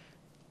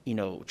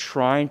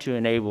trying to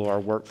enable our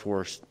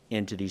workforce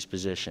into these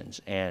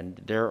positions.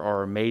 And there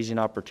are amazing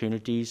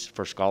opportunities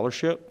for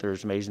scholarship.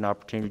 There's amazing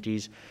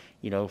opportunities,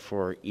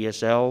 for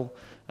ESL,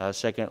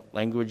 second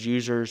language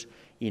users,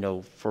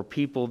 for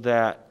people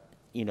that,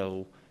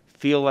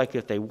 feel like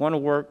if they want to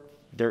work,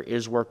 there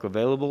is work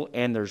available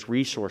and there's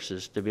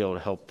resources to be able to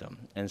help them.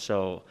 And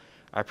so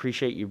I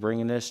appreciate you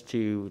bringing this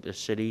to the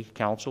city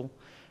council,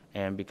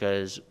 and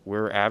because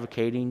we're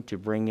advocating to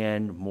bring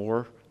in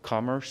more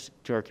commerce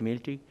to our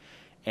community.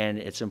 And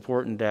it's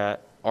important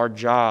that our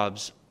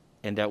jobs,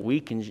 and that we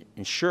can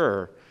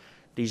ensure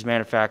these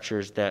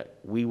manufacturers that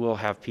we will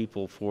have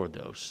people for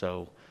those.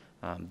 So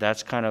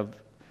that's kind of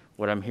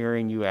what I'm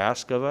hearing you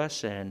ask of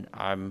us, and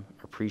I'm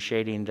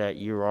appreciating that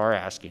you are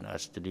asking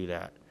us to do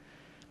that.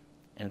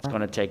 And it's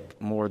going to take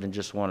more than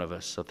just one of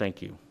us, so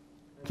thank you.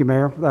 Thank you,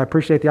 Mayor. I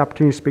appreciate the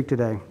opportunity to speak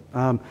today.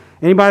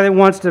 Anybody that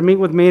wants to meet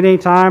with me at any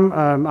time,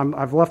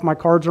 I've left my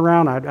cards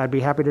around. I'd be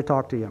happy to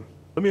talk to you.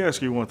 Let me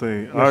ask you one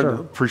thing. Yes, I sir.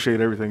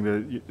 appreciate everything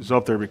that is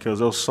up there, because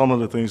those are some of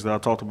the things that I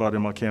talked about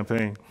in my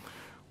campaign.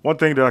 One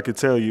thing that I could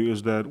tell you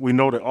is that we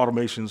know that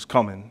automation's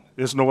coming.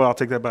 There's no way I'll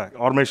take that back.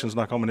 Automation's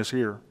not coming, it's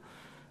here.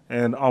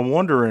 And I'm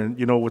wondering,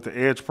 with the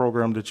EDGE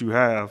program that you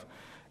have,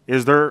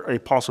 is there a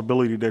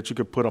possibility that you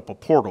could put up a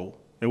portal?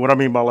 And what I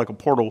mean by like a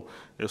portal,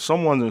 if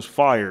someone is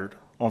fired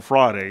on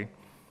Friday,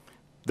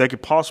 they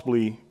could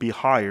possibly be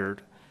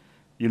hired,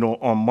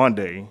 on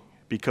Monday,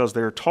 because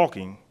they're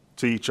talking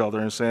to each other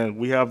and saying,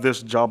 we have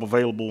this job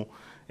available,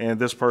 and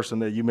this person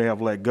that you may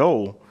have let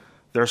go,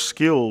 their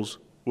skills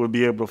would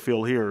be able to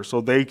fill here.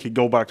 So they could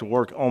go back to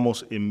work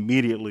almost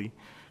immediately.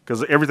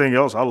 Because everything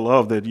else I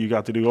love that you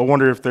got to do. I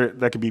wonder if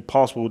that could be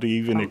possible to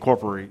even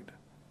incorporate.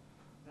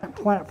 That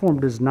platform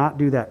does not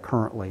do that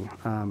currently,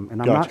 and I'm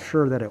not Gotcha.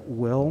 sure that it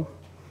will.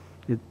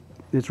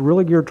 It's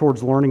really geared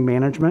towards learning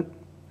management.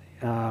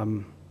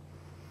 And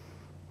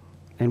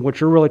what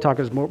you're really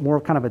talking is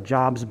more kind of a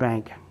jobs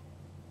bank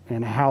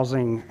and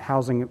housing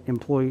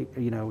employee,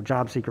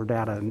 job seeker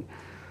data.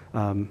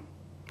 And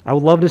I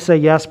would love to say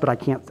yes, but I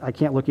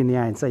can't look you in the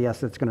eye and say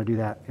yes, it's going to do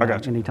that I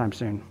got you. anytime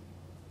soon.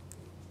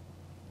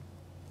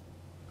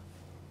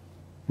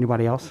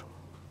 Anybody else?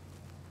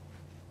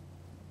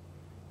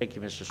 Thank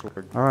you, Mr.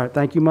 Sword. All right,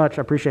 thank you much.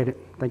 I appreciate it.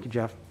 Thank you,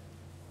 Jeff.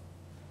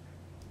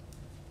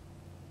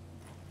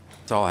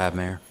 That's all I have,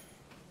 Mayor.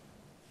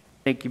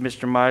 Thank you,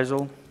 Mr.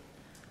 Meisel.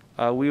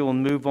 We will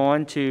move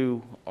on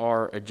to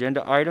our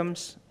agenda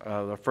items.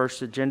 The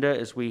first agenda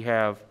is we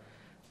have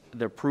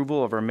the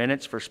approval of our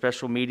minutes for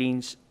special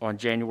meetings on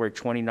January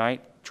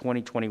 29th,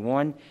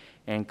 2021,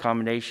 and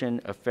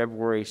combination of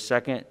February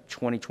 2nd,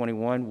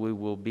 2021. We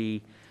will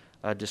be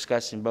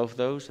discussing both of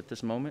those at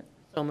this moment.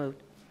 So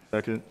moved.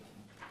 Second.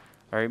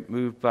 All right,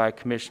 moved by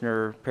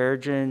Commissioner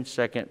Perigin,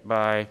 second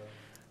by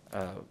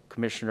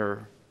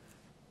Commissioner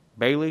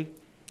Bailey.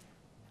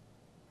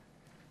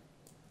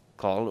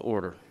 Call to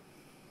order.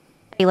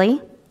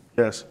 Bailey?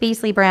 Yes.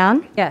 Beasley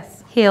Brown?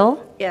 Yes.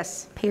 Hill?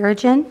 Yes.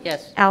 Perigin?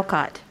 Yes.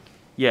 Alcott?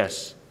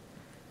 Yes.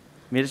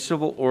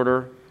 Municipal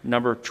order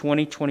number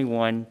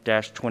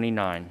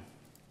 2021-29.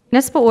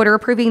 Municipal order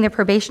approving the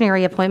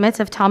probationary appointments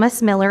of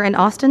Thomas Miller and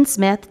Austin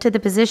Smith to the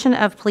position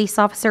of police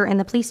officer in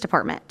the police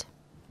department.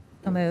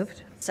 So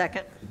moved.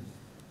 Second.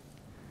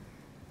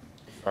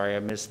 Sorry, I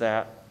missed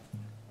that.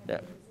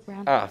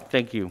 Brown.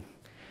 Thank you.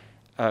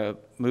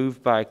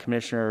 Moved by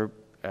Commissioner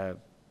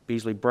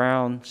Beasley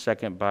Brown,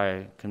 second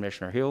by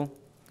Commissioner Hill.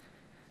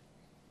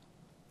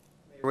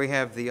 We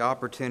have the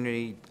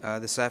opportunity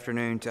this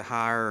afternoon to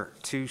hire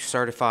 2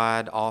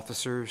 certified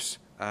officers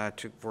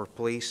for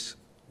police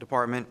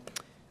department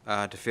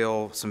to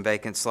fill some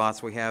vacant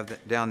slots we have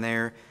down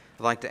there.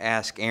 I'd like to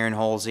ask Aaron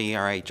Holsey,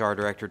 our HR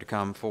director, to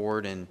come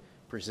forward and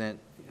present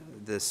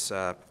this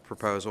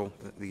proposal,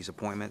 these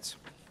appointments.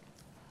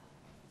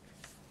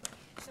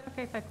 Is it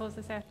okay if I close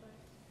this after?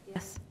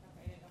 Yes.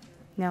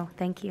 No,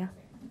 thank you.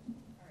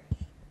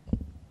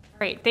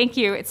 Great, thank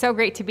you. It's so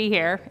great to be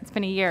here. It's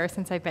been a year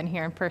since I've been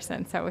here in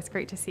person, so it's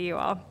great to see you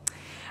all.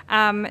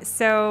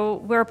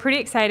 So we're pretty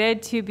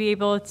excited to be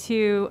able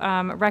to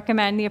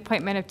recommend the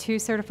appointment of 2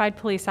 certified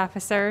police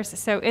officers.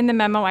 So in the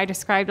memo, I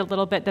described a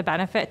little bit the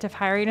benefit of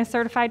hiring a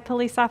certified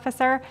police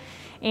officer.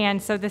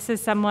 And so this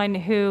is someone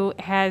who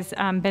has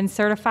been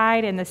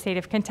certified in the state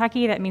of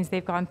Kentucky. That means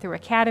they've gone through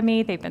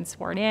academy, they've been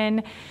sworn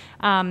in.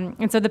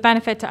 And so the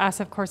benefit to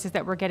us, of course, is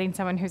that we're getting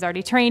someone who's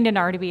already trained and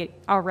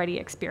already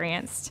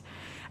experienced.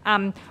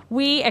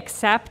 We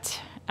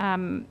accept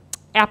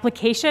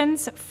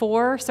applications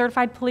for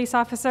certified police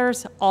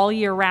officers all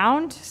year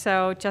round.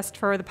 So just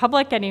for the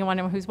public, anyone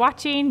who's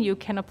watching, you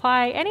can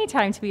apply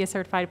anytime to be a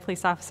certified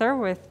police officer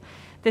with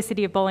the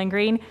City of Bowling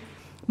Green.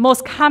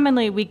 Most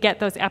commonly, we get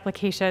those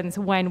applications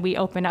when we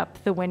open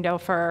up the window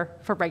for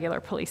regular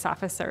police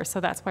officers. So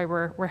that's why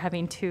we're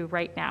having 2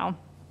 right now.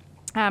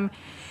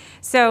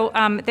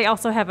 They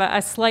also have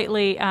a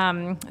slightly,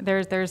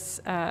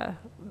 there's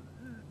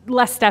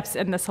less steps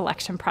in the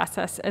selection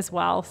process as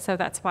well. So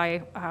that's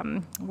why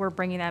we're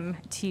bringing them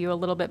to you a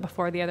little bit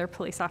before the other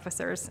police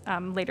officers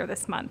later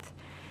this month.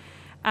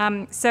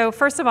 So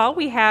first of all,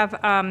 we have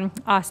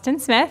Austin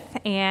Smith,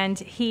 and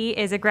he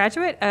is a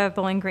graduate of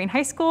Bowling Green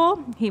High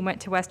School. He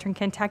went to Western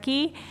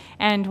Kentucky,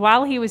 and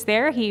while he was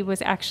there, he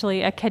was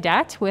actually a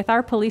cadet with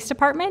our police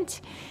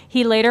department.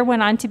 He later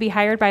went on to be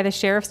hired by the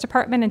Sheriff's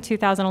Department in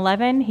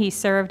 2011. He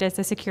served as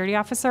a security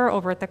officer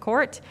over at the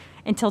court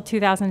until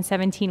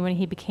 2017 when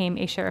he became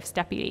a sheriff's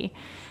deputy.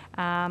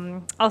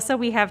 Also,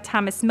 we have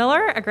Thomas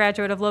Miller, a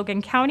graduate of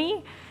Logan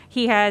County.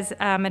 He has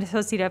an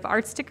Associate of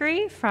Arts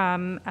degree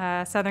from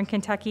Southern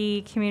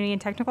Kentucky Community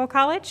and Technical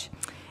College.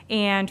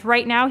 And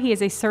right now, he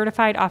is a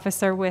certified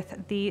officer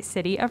with the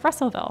City of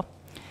Russellville.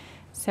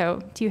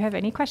 So do you have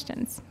any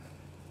questions?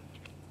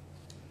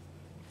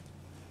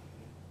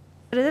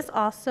 Does this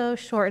also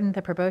shorten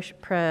the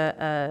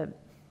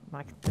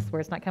this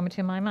word's not coming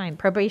to my mind,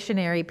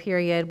 probationary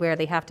period where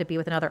they have to be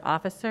with another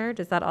officer?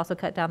 Does that also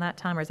cut down that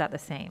time, or is that the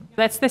same?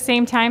 That's the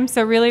same time.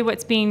 So really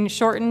what's being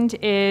shortened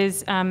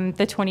is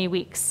the 20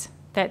 weeks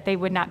that they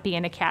would not be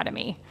in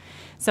academy.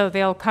 So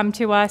they'll come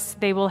to us,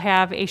 they will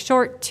have a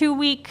short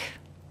 2-week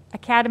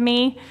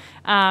academy,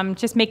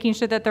 just making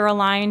sure that they're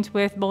aligned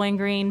with Bowling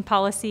Green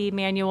policy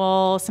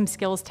manual, some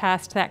skills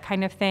test, that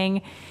kind of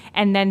thing.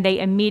 And then they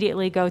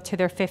immediately go to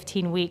their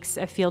 15 weeks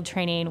of field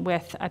training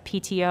with a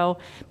PTO.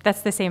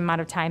 That's the same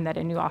amount of time that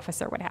a new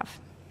officer would have.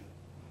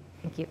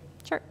 Thank you.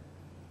 Sure.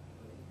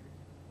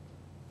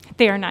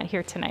 They are not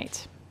here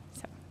tonight.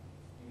 So.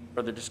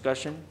 Further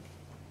discussion?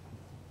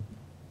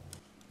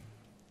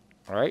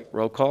 All right,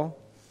 roll call.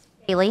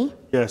 Haley.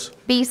 Yes.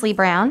 Beasley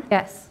Brown.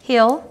 Yes.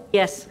 Hill.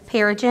 Yes.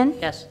 Perigin.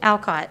 Yes.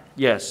 Alcott.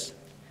 Yes.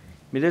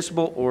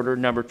 Municipal order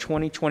number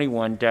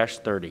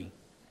 2021-30.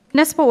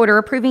 Municipal order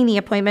approving the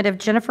appointment of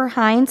Jennifer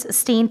Hines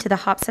Steen to the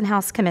Hobson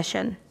House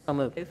Commission. I'll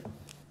move.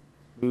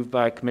 Moved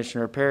by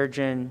Commissioner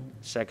Perigin,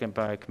 second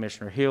by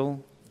Commissioner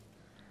Hill.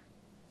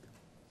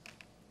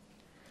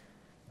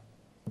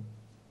 All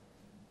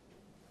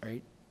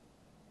right.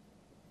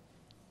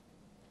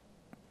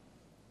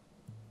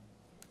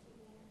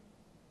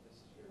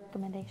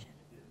 Recommendation.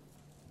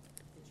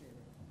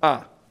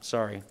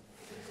 Sorry.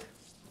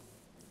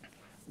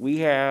 We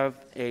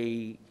have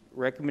a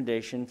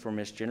recommendation for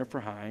Ms. Jennifer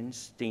Hines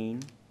Steen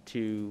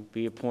to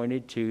be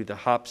appointed to the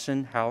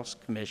Hobson House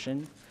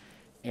Commission.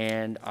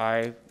 And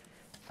I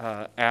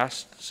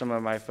asked some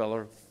of my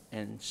fellow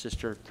and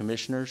sister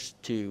commissioners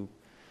to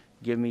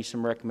give me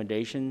some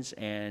recommendations,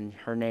 and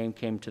her name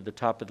came to the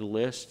top of the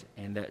list,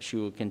 and that she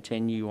will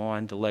continue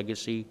on the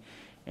legacy,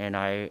 and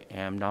I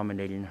am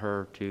nominating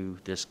her to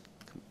this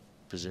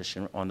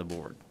position on the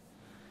board.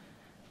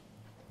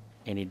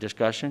 Any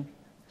discussion?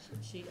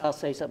 I'll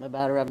say something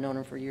about her. I've known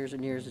her for years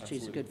and years, and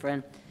she's a good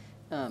friend.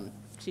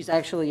 She's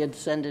actually a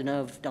descendant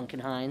of Duncan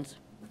Hines.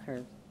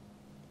 Her,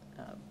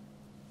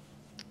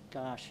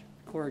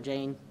 Cora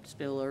Jane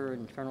Spiller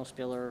and Colonel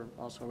Spiller,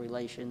 also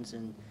relations,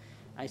 and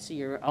I see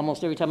her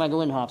almost every time I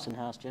go in Hobson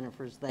House.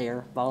 Jennifer's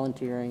there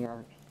volunteering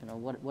or,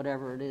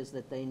 whatever it is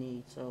that they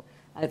need. So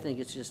I think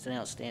it's just an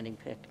outstanding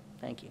pick.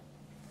 Thank you.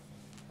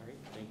 All right,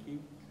 thank you.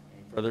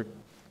 Any further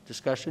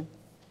discussion?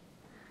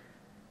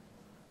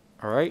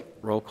 All right,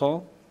 roll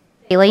call.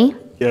 Bailey?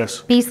 Yes.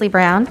 Beasley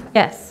Brown?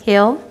 Yes.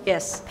 Hill?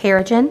 Yes.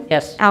 Perigin?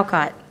 Yes.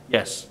 Alcott?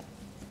 Yes.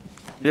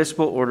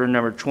 Municipal order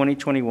number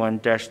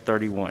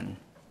 2021-31.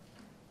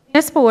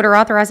 Municipal order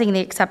authorizing the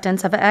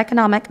acceptance of an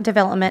economic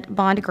development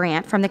bond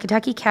grant from the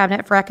Kentucky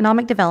Cabinet for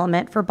Economic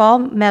Development for Ball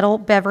Metal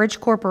Beverage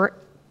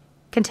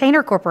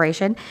Container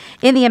Corporation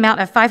in the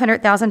amount of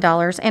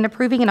 $500,000 and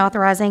approving and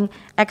authorizing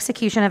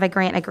execution of a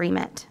grant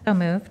agreement. So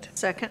moved.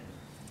 Second.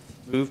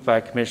 Moved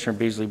by Commissioner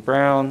Beasley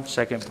Brown,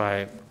 second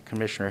by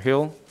Commissioner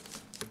Hill.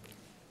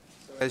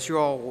 As you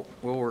all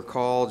will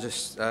recall,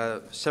 just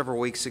several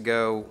weeks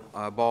ago,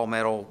 Ball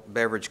Metal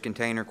Beverage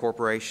Container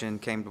Corporation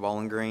came to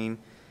Bowling Green.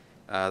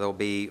 They'll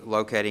be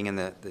locating in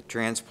the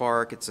Trans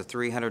Park. It's a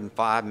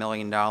 $305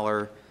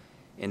 million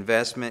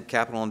investment,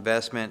 capital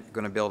investment,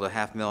 going to build a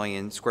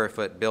 500,000 square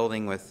foot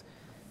building with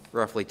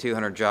roughly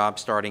 200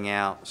 jobs starting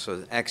out, so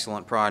an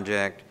excellent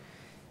project.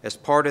 As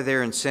part of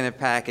their incentive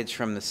package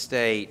from the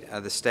state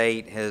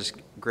has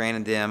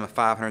granted them a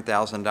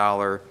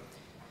 $500,000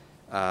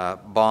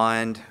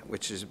 bond,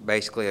 which is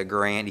basically a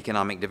grant,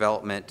 economic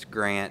development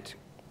grant,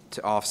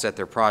 to offset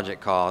their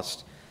project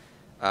cost.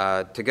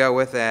 To go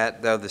with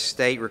that, though, the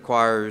state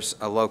requires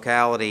a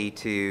locality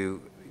to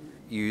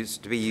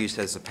be used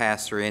as a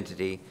pass-through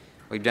entity.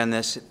 We've done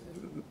this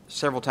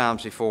several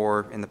times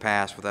before in the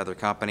past with other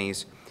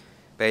companies.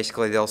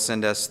 Basically, they'll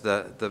send us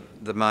the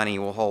money,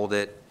 we'll hold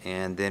it,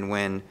 and then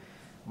when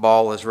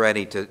Ball is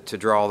ready to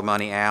draw the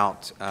money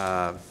out,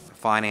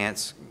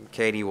 finance,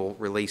 Katie will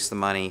release the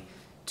money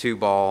to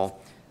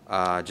Ball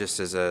just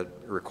as a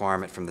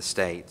requirement from the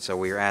state. So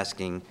we are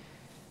asking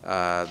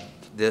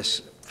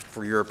this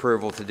for your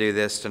approval to do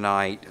this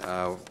tonight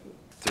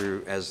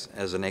through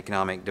as an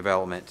economic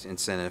development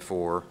incentive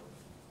for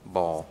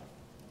Ball.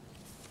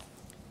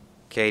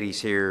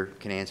 Katie's here,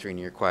 can answer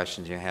any of your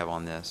questions you have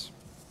on this.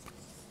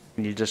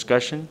 Any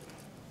discussion?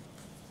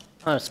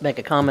 I want to make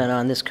a comment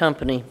on this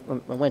company.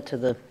 I went to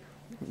the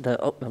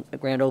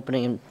grand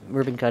opening and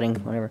ribbon cutting,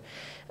 whatever.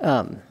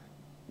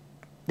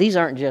 These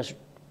aren't just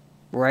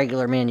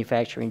regular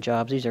manufacturing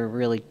jobs. These are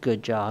really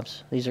good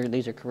jobs. These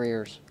are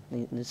careers.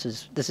 This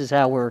is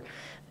how we're,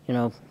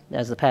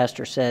 as the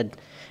pastor said,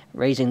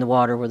 raising the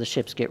water where the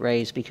ships get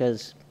raised,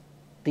 because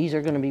these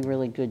are going to be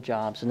really good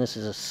jobs, and this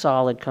is a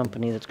solid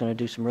company that's going to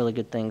do some really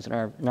good things.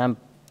 And I'm,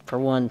 for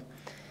one,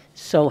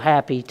 so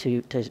happy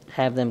to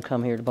have them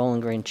come here to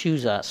Bowling Green,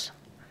 choose us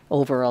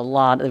over a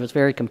lot. It was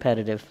very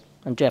competitive.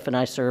 And Jeff and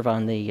I serve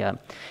on the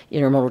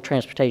Intermodal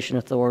Transportation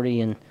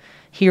Authority and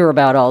hear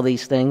about all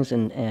these things,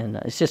 and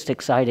it's just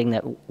exciting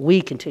that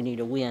we continue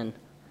to win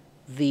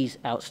these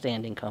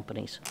outstanding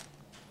companies.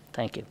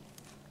 Thank you.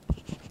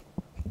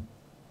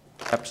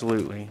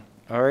 Absolutely.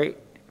 All right.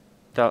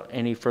 Without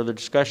any further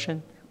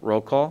discussion,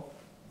 roll call.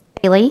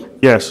 Bailey?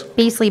 Yes.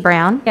 Beasley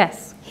Brown?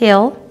 Yes.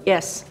 Hill?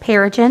 Yes.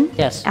 Perigin?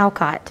 Yes.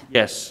 Alcott?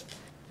 Yes.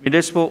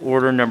 Municipal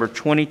order number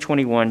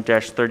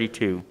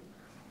 2021-32.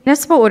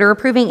 Municipal order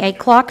approving a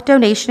clock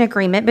donation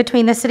agreement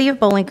between the City of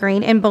Bowling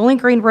Green and Bowling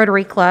Green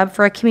Rotary Club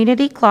for a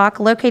community clock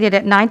located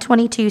at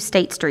 922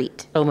 State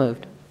Street. So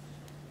moved.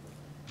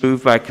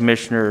 Moved by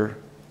Commissioner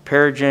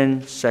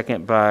Perigin,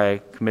 second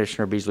by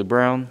Commissioner Beasley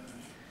Brown.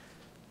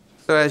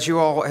 So as you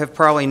all have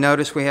probably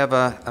noticed, we have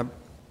a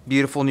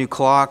beautiful new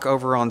clock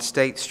over on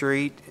State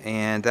Street,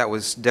 and that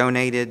was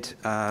donated,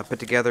 put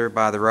together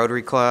by the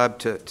Rotary Club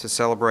to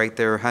celebrate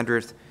their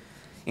 100th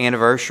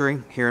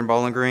anniversary here in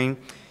Bowling Green.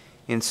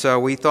 And so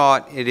we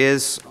thought it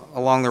is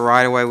along the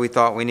right-of-way. We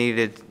thought we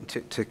needed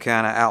to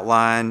kind of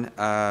outline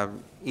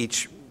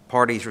each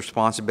party's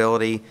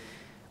responsibility.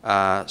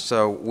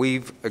 So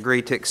we've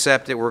agreed to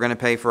accept it. We're going to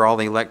pay for all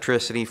the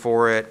electricity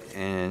for it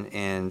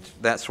and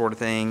that sort of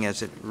thing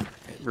as it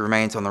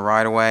remains on the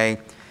right-of-way.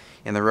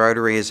 And the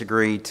Rotary has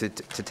agreed to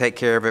take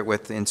care of it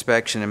with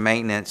inspection and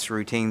maintenance,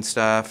 routine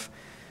stuff.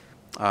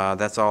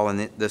 That's all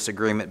in this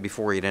agreement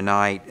before you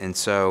tonight. And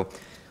so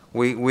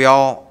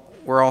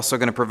we're also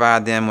going to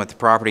provide them with the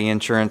property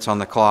insurance on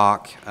the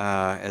clock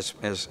as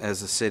a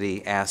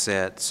city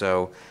asset.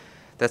 So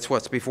that's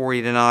what's before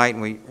you tonight,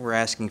 and we're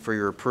asking for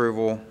your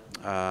approval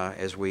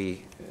as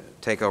we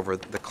take over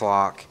the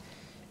clock.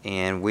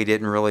 And we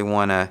didn't really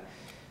want to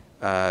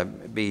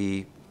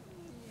be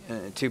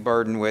too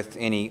burdened with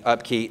any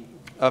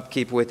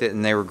upkeep with it,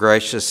 and they were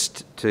gracious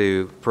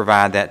to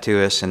provide that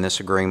to us in this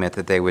agreement,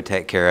 that they would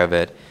take care of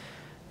it.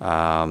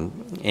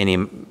 Any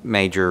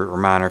major or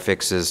minor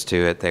fixes to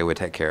it, they would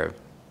take care of.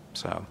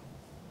 So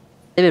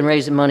They've been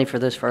raising money for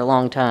this for a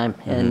long time,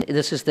 and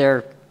this is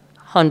their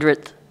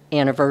 100th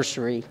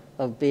anniversary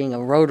of being a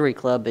Rotary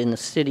Club in the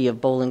city of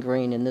Bowling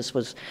Green, and this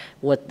was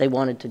what they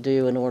wanted to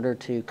do in order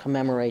to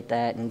commemorate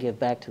that and give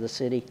back to the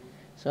city.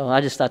 So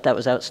I just thought that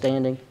was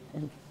outstanding.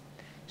 And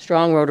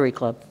strong Rotary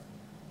Club.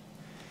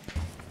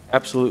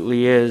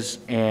 Absolutely is,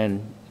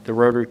 and the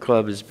Rotary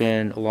Club has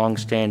been a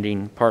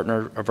longstanding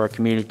partner of our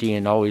community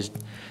and always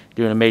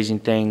doing amazing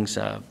things.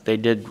 They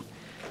did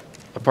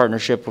a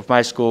partnership with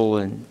my school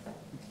and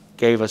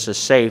gave us a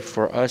safe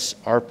for us,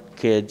 our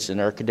kids and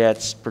our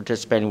cadets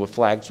participating with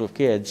Flags with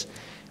Kids.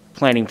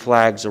 planting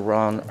flags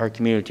around our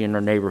community and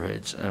our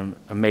neighborhoods.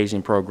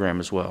 Amazing program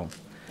as well.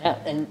 Yeah,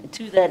 and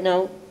to that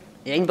note,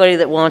 anybody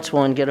that wants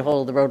one, get a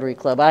hold of the Rotary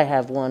Club. I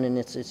have one, and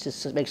it's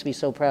just, it makes me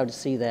so proud to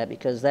see that,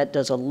 because that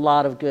does a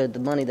lot of good. The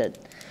money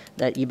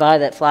that you buy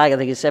that flag, I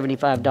think it's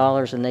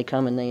 $75, and they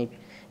come and they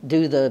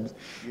do the,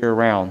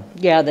 Year-round.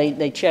 yeah,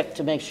 they check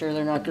to make sure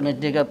they're not going to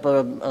dig up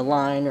a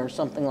line or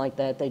something like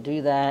that. They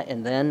do that,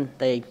 and then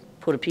they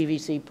put a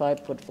PVC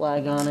pipe, put a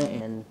flag on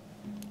it, and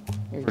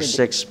you're For good to-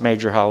 6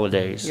 major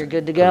holidays. You're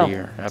good to for go. the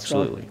year. So,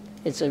 Absolutely.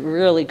 it's a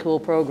really cool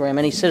program.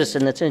 Any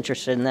citizen that's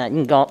interested in that,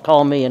 you can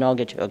call me and I'll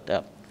get you hooked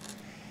up.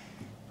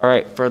 All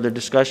right, further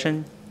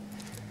discussion?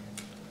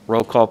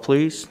 Roll call,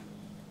 please.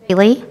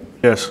 Bailey?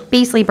 Yes.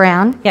 Beasley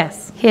Brown?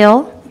 Yes.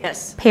 Hill?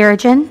 Yes.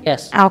 Perigin?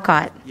 Yes.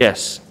 Alcott?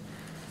 Yes.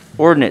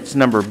 Ordinance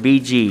number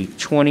BG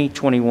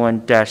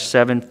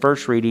 2021-7,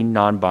 first reading,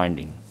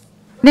 non-binding.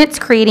 Ordinance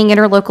creating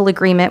interlocal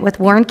agreement with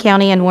Warren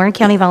County and Warren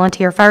County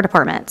Volunteer Fire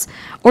Departments.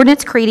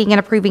 Ordinance creating and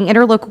approving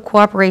interlocal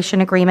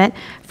cooperation agreement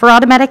for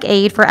automatic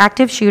aid for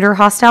active shooter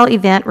hostile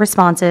event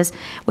responses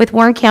with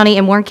Warren County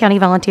and Warren County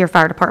Volunteer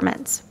Fire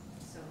Departments.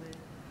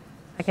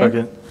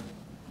 Second.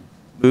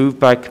 Moved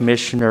by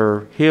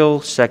Commissioner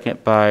Hill,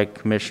 second by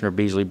Commissioner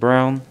Beasley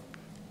Brown.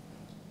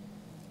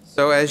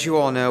 So as you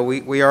all know,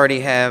 we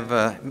already have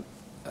a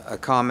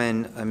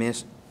common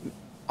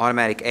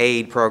automatic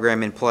aid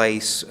program in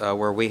place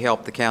where we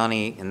help the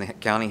county and the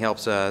county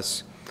helps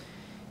us.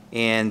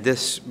 And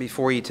this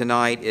before you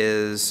tonight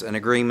is an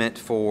agreement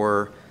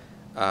for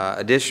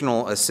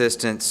additional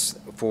assistance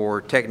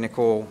for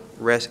technical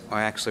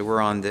actually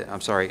we're on the,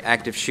 I'm sorry,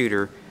 active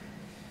shooter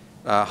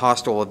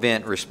hostile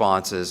event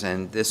responses.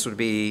 And this would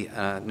be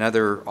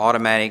another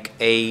automatic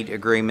aid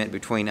agreement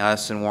between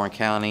us and Warren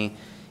County.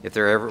 If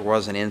there ever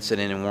was an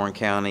incident in Warren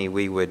County,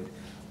 we would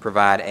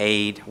provide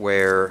aid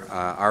where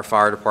our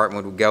fire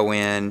department would go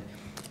in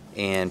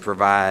and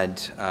provide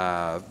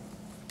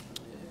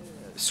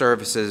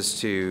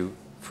services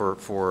for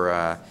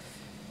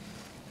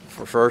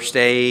first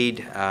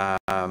aid,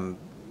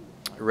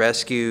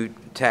 rescue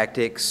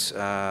tactics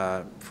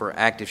for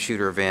active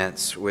shooter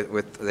events.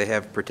 They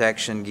have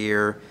protection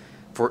gear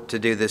to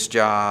do this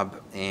job,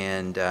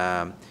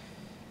 and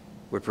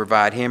would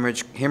provide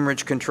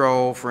hemorrhage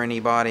control for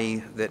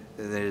anybody that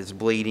is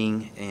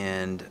bleeding,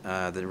 and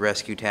the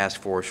rescue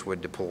task force would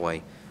deploy.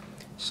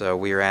 So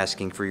we are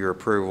asking for your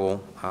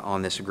approval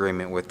on this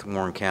agreement with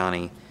Warren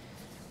County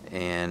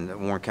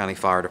and Warren County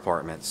Fire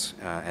Departments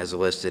as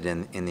listed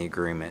in the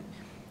agreement.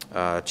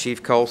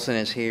 Chief Colson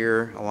is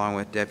here along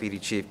with Deputy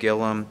Chief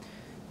Gillum,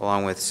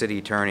 along with City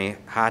Attorney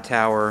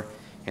Hightower,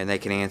 and they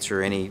can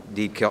answer any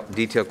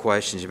detailed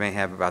questions you may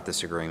have about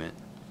this agreement.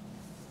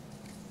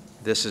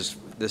 This is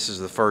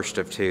the first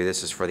of two.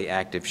 This is for the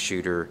active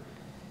shooter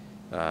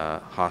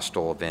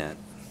hostile event.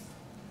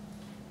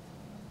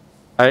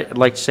 I'd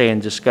like to say in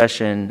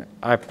discussion,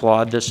 I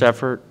applaud this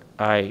effort.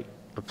 I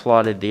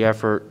applauded the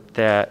effort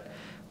that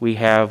we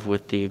have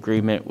with the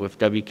agreement with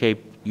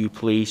WKU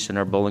Police and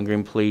our Bowling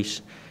Green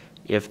Police.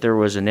 If there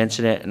was an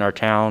incident in our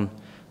town,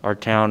 our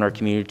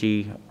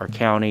community, our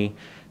county,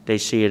 they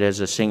see it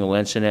as a single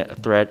incident, a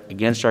threat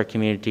against our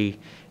community,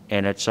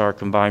 and it's our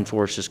combined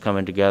forces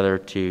coming together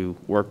to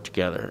work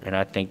together. And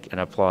I think and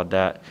applaud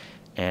that.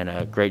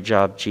 And great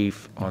job,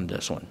 Chief, on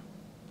this one.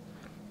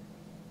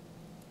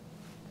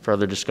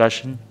 Further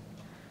discussion?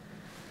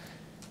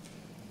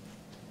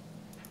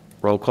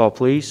 Roll call,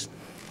 please.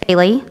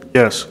 Bailey?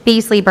 Yes.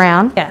 Beasley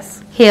Brown?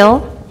 Yes.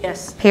 Hill?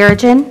 Yes.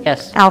 Perigin?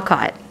 Yes.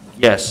 Alcott?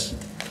 Yes.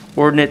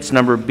 Ordinance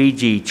number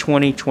BG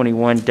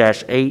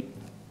 2021-8.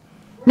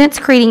 Ordinance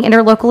creating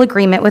interlocal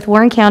agreement with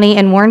Warren County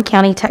and Warren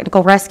County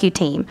Technical Rescue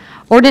Team.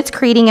 Ordinance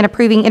creating and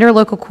approving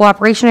interlocal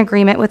cooperation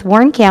agreement with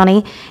Warren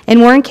County and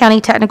Warren County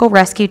Technical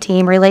Rescue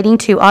Team relating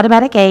to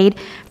automatic aid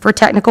for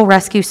technical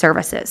rescue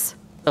services.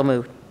 So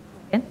moved.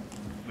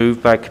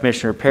 Moved by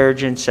Commissioner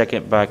Perigin,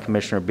 second by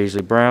Commissioner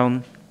Beasley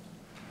Brown.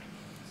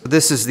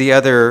 This is the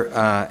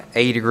other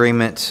aid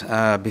agreement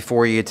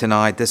before you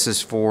tonight. This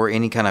is for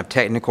any kind of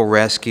technical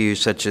rescue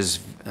such as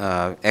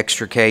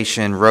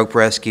extrication, rope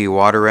rescue,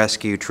 water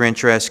rescue,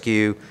 trench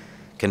rescue,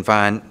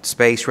 confined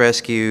space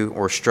rescue,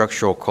 or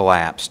structural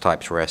collapse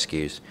types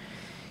rescues.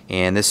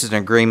 And this is an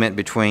agreement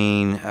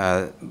between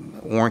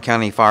Warren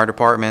County Fire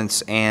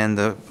Departments and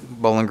the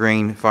Bowling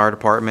Green Fire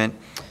Department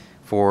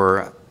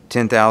for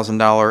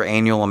 $10,000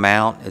 annual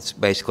amount. It's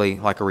basically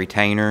like a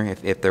retainer.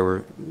 If they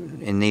were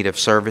in need of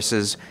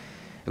services,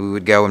 we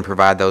would go and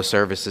provide those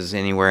services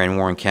anywhere in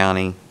Warren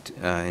County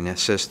and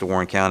assist the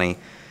Warren County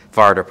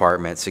Fire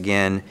Departments.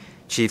 Again,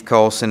 Chief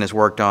Colson has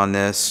worked on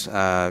this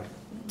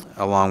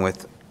along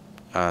with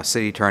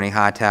City Attorney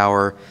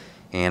Hightower,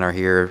 and are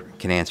here,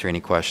 can answer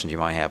any questions you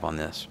might have on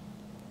this.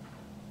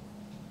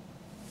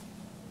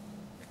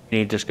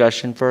 Any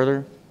discussion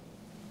further?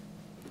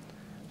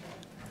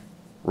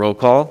 Roll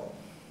call.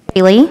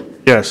 Bailey?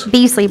 Yes.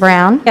 Beasley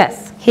Brown?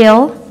 Yes.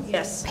 Hill?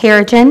 Yes.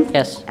 Perigin?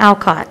 Yes.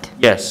 Alcott?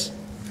 Yes.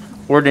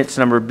 Ordinance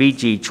number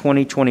BG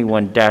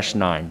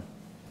 2021-9.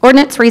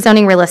 Ordinance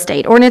rezoning real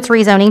estate. Ordinance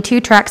rezoning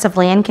 2 tracts of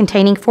land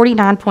containing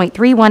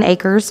 49.31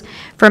 acres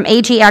from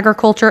AG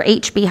Agriculture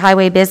HB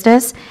Highway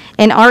Business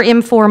and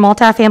RM4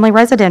 Multifamily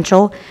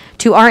Residential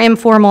to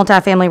RM4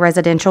 Multifamily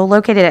Residential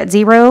located at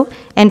 0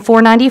 and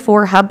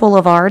 494 Hub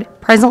Boulevard,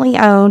 presently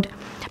owned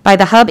by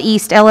the Hub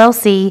East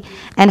LLC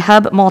and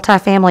Hub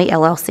Multifamily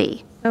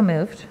LLC. So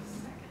moved.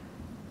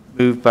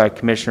 Moved by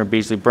Commissioner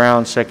Beasley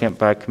Brown, second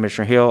by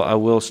Commissioner Hill. I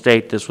will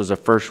state this was a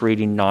first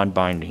reading,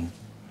 non-binding.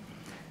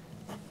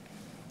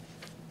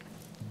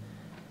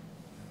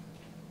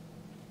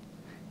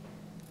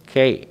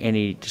 Okay,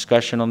 any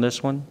discussion on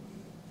this one?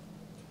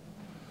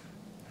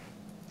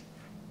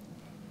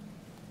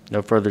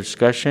 No further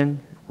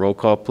discussion. Roll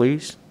call,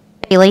 please.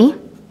 Bailey?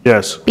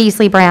 Yes.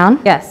 Beasley Brown?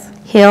 Yes.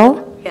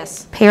 Hill?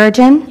 Yes.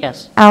 Perigin?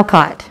 Yes.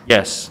 Alcott?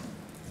 Yes.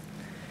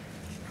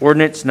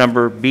 Ordinance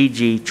number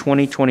BG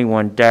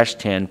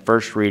 2021-10,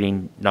 first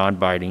reading,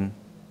 non-binding,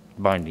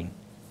 binding.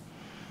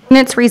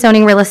 Ordinance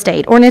rezoning real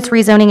estate. Ordinance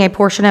rezoning a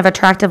portion of a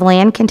tract of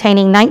land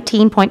containing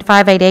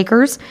 19.58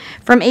 acres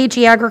from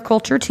AG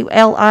Agriculture to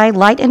LI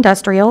Light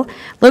Industrial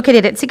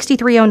located at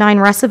 6309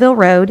 Russellville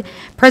Road,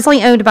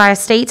 presently owned by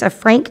estates of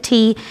Frank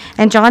T.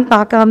 and John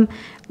Bockham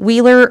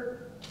Wheeler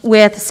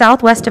with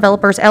Southwest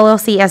Developers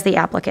LLC as the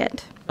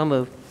applicant. So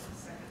moved.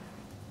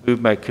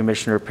 Moved by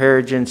Commissioner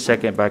Perigin,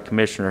 second by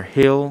Commissioner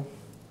Hill.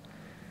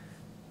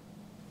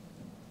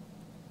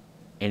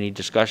 Any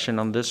discussion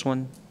on this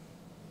one?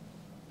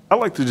 I'd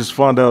like to just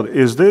find out,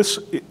 is this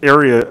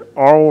area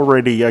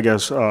already, I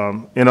guess,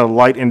 in a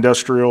light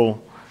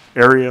industrial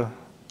area?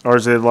 Or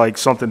is it like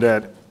something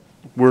that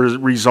we're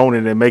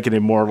rezoning and making it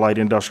more light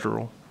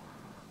industrial?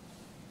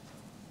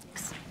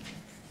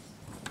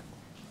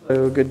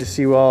 Hello, good to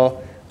see you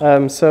all.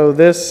 So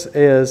this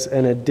is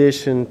an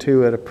addition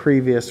to a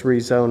previous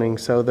rezoning,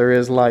 so there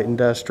is light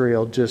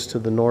industrial just to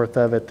the north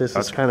of it. This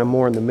is kind of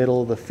more in the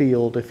middle of the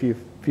field if you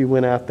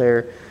went out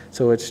there.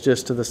 So it's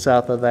just to the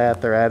south of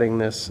that. They're adding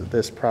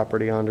this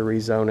property on to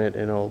rezone it,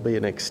 and it'll be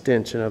an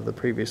extension of the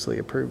previously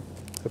approved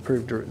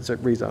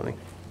rezoning.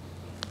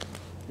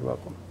 You're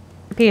welcome.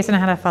 Peterson, I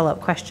had a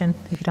follow-up question,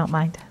 if you don't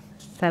mind.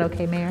 Is that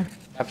okay, Mayor?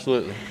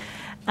 Absolutely.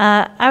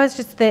 I was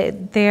just,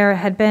 there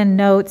had been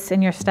notes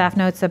in your staff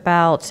notes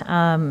about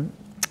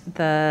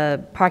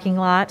the parking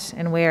lot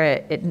and where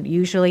it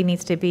usually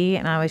needs to be,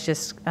 and I was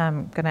just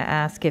going to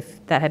ask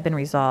if that had been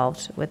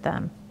resolved with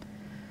them.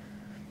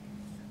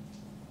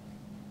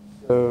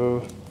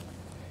 So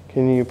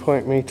can you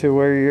point me to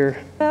where you're?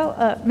 Well,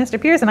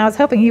 Mr. Pearson, I was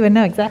hoping you would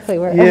know exactly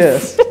where.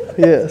 Yes,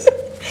 yes.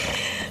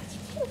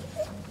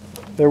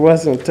 There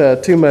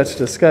wasn't too much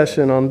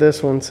discussion on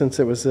this one since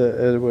it was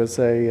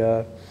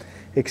a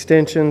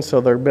extension, so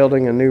they're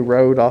building a new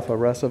road off of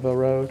Russellville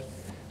Road.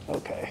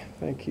 Okay,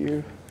 thank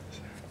you.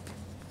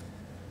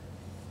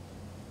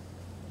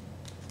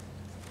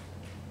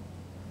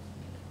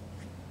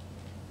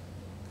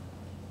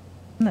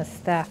 In the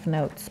staff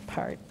notes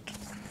part.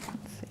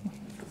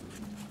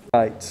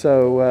 Right,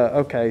 so,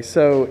 okay,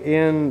 so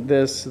in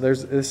this,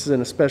 this is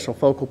in a special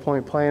focal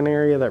point plan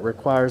area that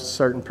requires a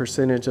certain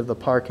percentage of the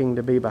parking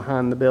to be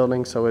behind the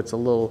building, so it's a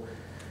little,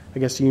 I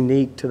guess,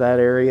 unique to that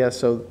area,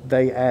 so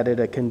they added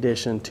a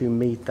condition to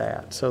meet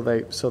that. So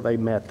they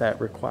met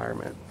that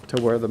requirement to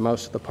where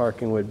most of the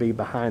parking would be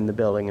behind the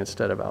building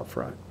instead of out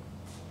front.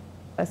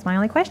 That's my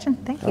only question.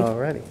 Thank you. All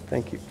righty,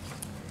 thank you.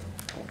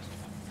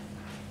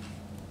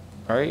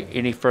 All right,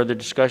 any further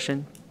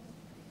discussion?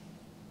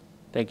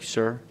 Thank you,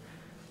 sir.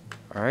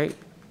 All right,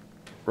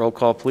 roll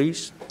call,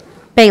 please.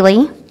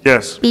 Bailey?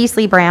 Yes.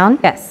 Beasley Brown?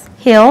 Yes.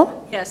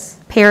 Hill?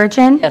 Yes.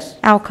 Perigin? Yes.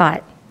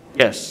 Alcott?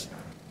 Yes.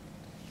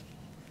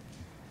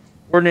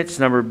 Ordinance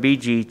number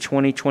BG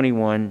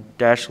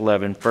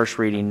 2021-11, first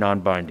reading,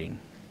 non-binding.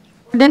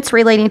 Ordinance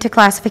relating to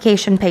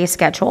classification pay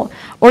schedule.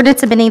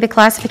 Ordinance amending the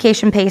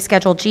classification pay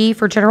schedule G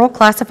for general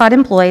classified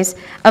employees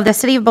of the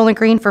City of Bowling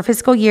Green for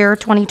fiscal year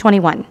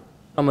 2021.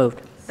 So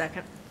moved.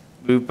 Second.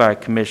 Moved by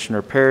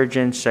Commissioner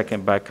Perigin,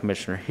 second by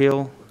Commissioner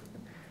Hill.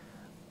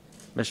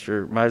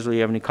 Mr. Misley,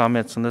 you have any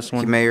comments on this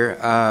one? Thank you,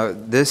 Mayor.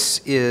 This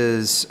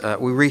is,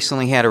 we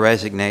recently had a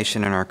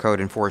resignation in our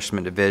Code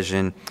Enforcement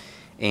Division,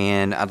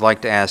 and I'd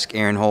like to ask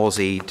Aaron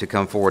Holsey to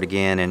come forward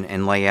again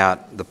and lay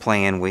out the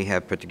plan we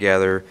have put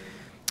together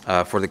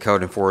for the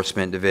Code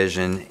Enforcement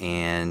Division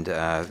and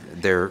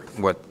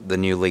what the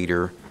new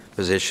leader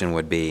position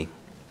would be.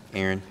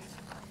 Aaron?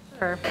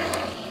 Sure.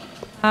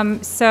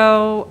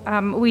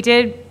 We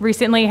did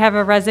recently have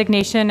a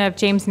resignation of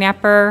James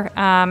Napper.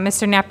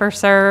 Mr. Napper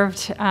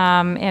served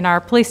in our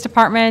police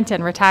department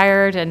and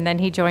retired, and then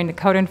he joined the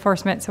code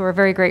enforcement, so we're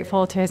very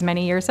grateful to his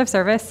many years of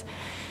service.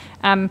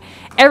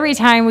 Every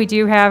time we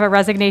do have a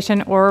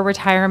resignation or a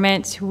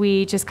retirement,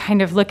 we just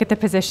kind of look at the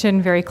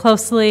position very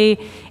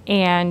closely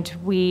and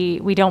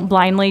we don't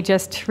blindly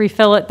just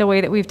refill it the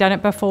way that we've done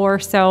it before.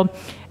 So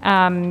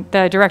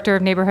the Director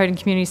of Neighborhood and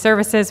Community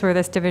Services, where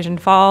this division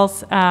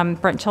falls,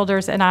 Brent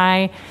Childers and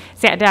I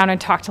sat down and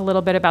talked a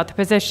little bit about the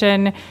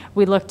position.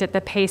 We looked at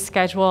the pay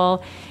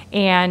schedule,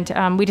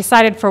 and we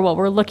decided for what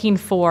we're looking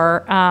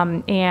for.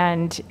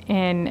 And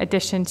in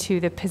addition to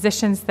the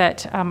positions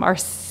that are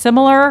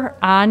similar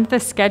on the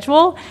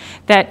schedule,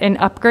 that an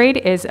upgrade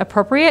is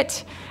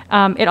appropriate.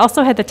 It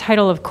also had the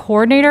title of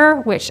coordinator,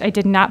 which I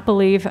did not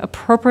believe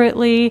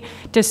appropriately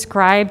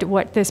described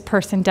what this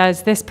person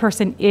does. This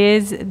person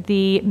is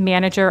the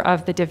manager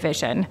of the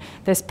division.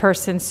 This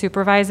person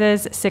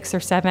supervises 6 or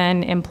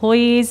 7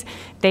 employees.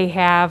 They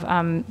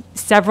have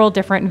several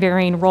different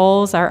varying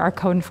roles, our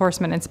code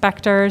enforcement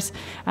inspectors.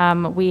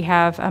 We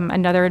have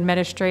another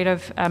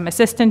administrative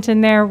assistant in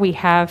there. We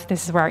have,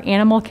 this is where our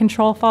animal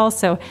control falls.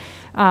 So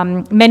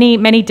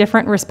many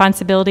different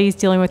responsibilities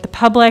dealing with the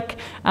public,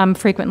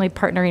 frequently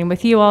partnering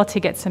with you all to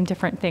get some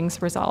different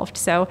things resolved.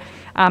 So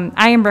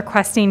I am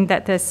requesting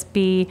that this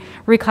be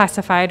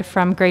reclassified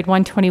from grade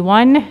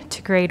 121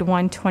 to grade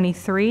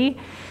 123.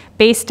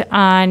 Based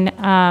on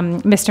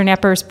Mr.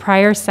 Knepper's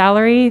prior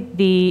salary,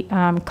 the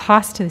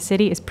cost to the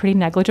city is pretty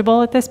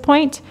negligible at this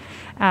point.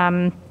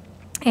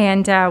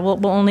 And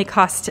will only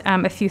cost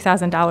a few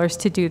 $1,000s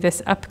to do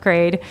this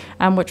upgrade,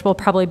 which will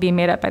probably be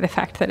made up by the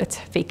fact that it's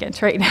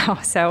vacant right now.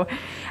 So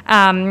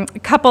a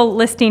couple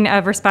listing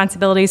of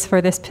responsibilities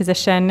for this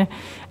position.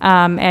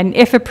 And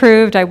if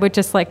approved, I would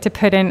just like to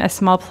put in a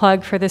small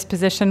plug for this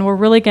position. We're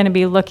really going to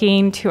be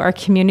looking to our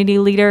community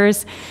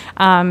leaders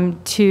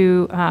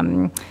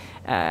to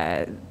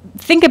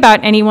think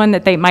about anyone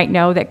that they might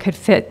know that could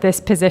fit this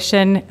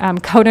position.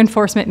 Code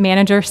enforcement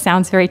manager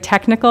sounds very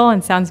technical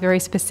and sounds very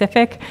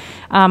specific.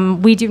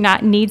 We do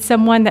not need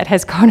someone that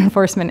has code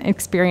enforcement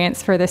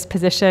experience for this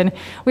position.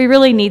 We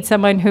really need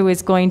someone who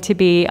is going to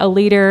be a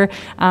leader,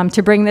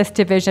 to bring this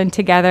division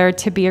together,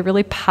 to be a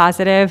really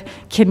positive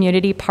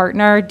community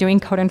partner. Doing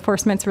code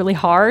enforcement's really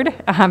hard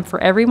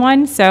for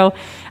everyone. So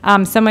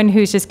someone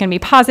who's just going to be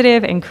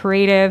positive and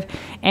creative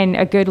and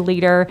a good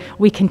leader,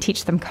 we can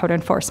teach them code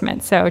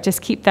enforcement. So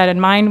just keep that in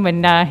mind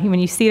when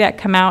you see that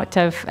come out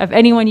of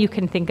anyone you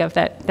can think of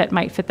that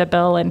might fit the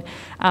bill. And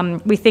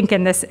we think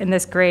in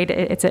this grade,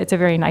 it's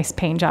a very nice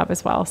paying job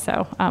as well.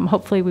 So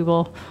hopefully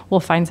we'll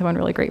find someone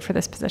really great for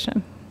this position.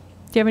 Do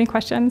you have any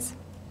questions?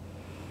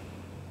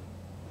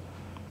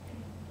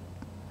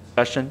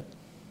 Discussion?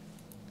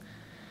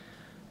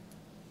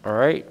 All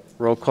right,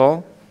 roll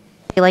call.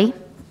 Bailey?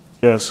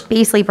 Yes.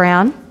 Beasley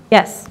Brown?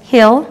 Yes.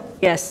 Hill?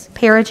 Yes.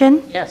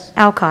 Perigin? Yes.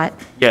 Alcott?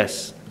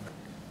 Yes.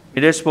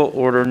 Municipal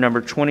order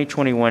number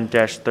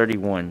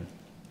 2021-31.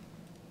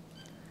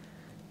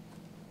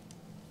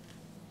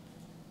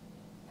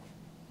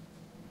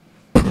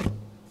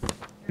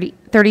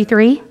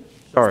 Thirty-three?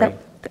 Sorry,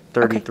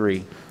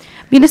 33.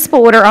 Municipal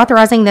order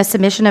authorizing the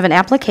submission of an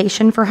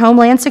application for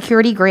Homeland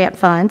Security grant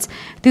funds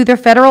through the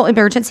Federal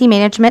Emergency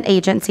Management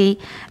Agency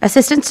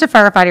Assistance to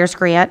Firefighters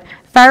Grant,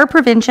 Fire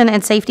Prevention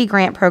and Safety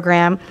Grant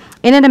Program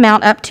in an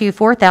amount up to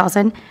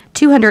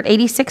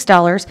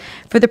 $4,286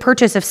 for the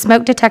purchase of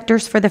smoke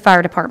detectors for the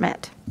fire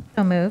department.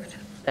 So moved.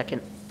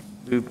 Second.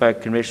 Moved by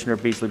Commissioner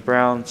Beasley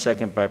Brown,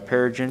 second by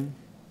Perigin.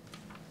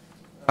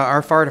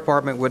 Our fire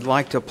department would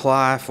like to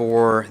apply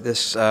for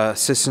this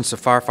Assistance to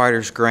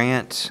Firefighters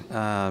grant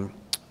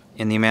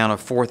in the amount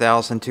of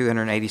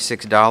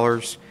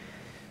 $4,286.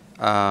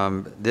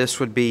 This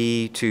would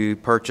be to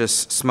purchase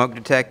smoke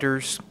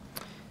detectors.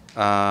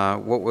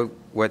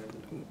 What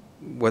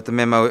the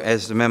memo,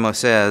 as the memo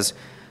says,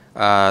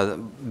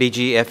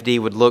 BGFD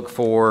would look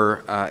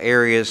for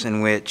areas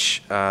in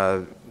which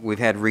we've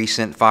had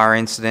recent fire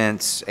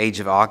incidents, age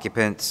of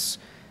occupants,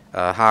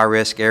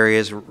 high-risk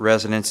areas,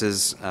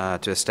 residences,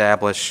 to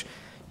establish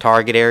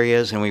target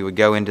areas, and we would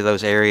go into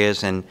those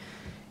areas and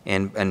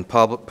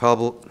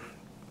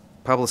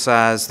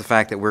publicize the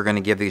fact that we're going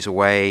to give these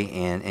away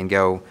and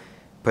go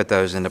put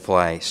those into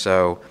play.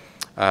 So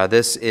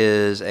this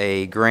is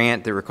a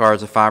grant that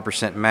requires a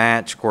 5%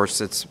 match. Of course,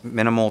 it's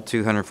minimal,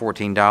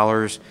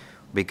 $214, will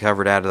be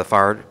covered out of the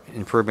Fire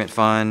Improvement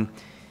Fund.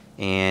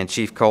 And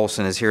Chief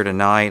Colson is here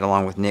tonight,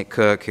 along with Nick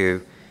Cook,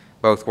 who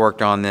both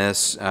worked on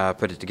this,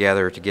 put it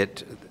together to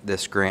get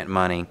this grant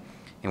money,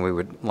 and we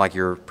would like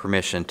your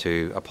permission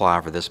to apply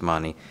for this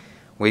money.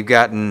 We've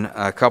gotten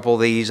a couple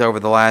of these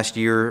over the last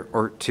year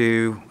or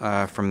two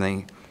from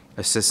the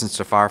Assistance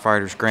to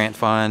Firefighters Grant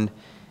Fund,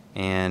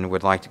 and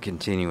would like to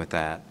continue with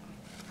that.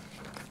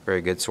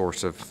 Very good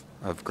source of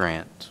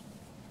grant.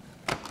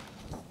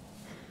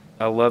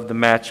 I love the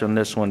match on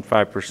this one,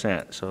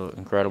 5%, so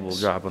incredible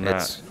job on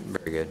It's that.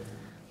 very good.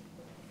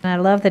 And I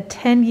love the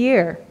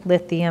 10-year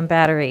lithium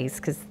batteries,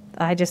 because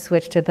I just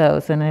switched to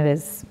those, and it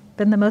has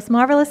been the most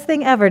marvelous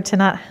thing ever to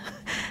not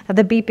have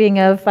the beeping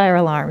of fire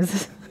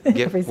alarms. Get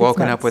every 6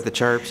 woken up months. with the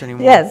chirps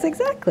anymore? Yes,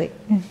 exactly.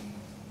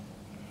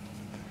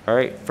 All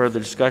right, further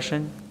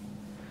discussion?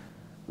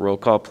 Roll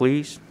call,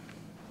 please.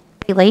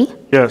 Bailey?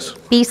 Yes.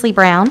 Beasley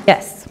Brown?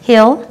 Yes.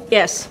 Hill?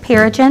 Yes.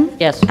 Perigin?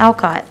 Yes.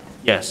 Alcott?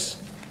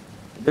 Yes.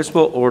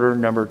 Municipal Order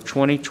Number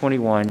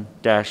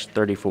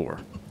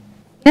 2021-34.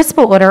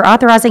 Municipal order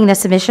authorizing the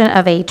submission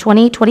of a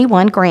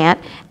 2021 grant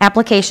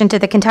application to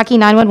the Kentucky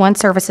 911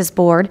 Services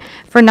Board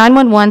for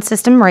 911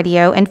 system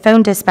radio and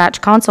phone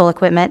dispatch console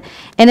equipment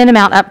in an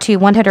amount up to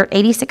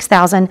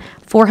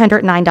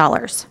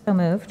 $186,409. So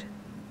moved.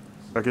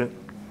 Second.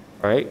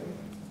 All right,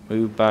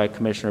 moved by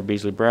Commissioner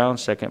Beasley Brown,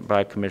 second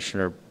by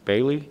Commissioner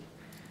Bailey.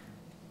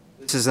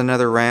 This is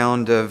another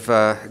round of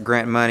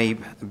grant money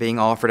being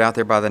offered out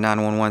there by the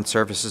 911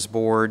 Services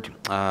Board.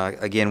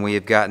 Again, we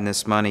have gotten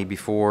this money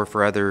before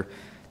for other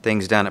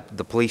things down at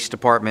the police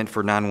department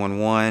for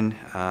 911.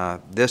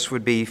 This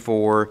would be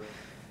for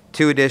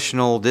 2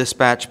 additional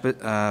dispatch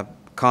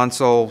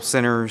console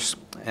centers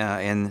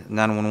in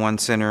 911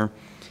 center,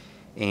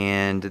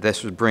 and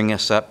this would bring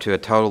us up to a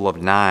total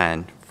of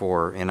 9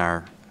 in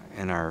our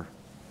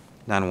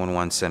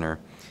 911 center.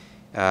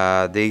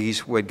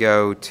 These would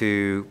go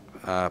to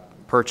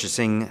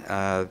purchasing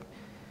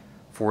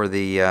for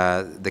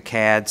the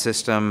CAD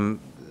system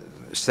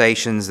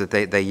stations that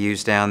they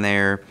use down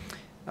there,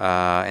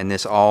 and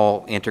this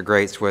all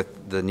integrates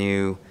with the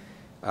new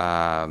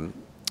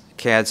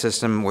CAD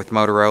system with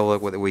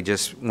Motorola that we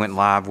just went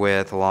live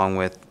with, along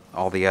with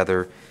all the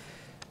other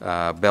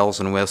bells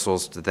and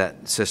whistles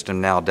that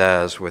system now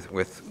does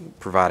with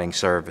providing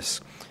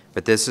service.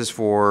 But this is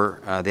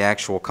for the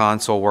actual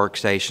console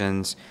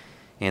workstations,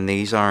 and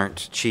these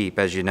aren't cheap,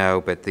 as you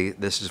know, but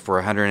this is for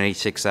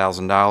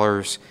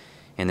 $186,000,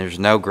 and there's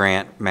no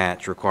grant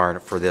match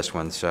required for this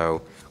one,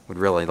 so we'd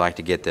really like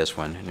to get this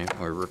one, and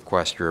we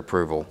request your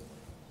approval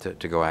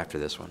to go after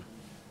this one.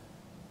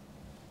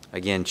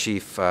 Again,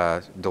 Chief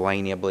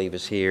Delaney, I believe,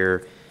 is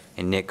here,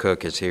 and Nick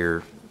Cook is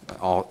here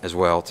as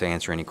well to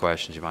answer any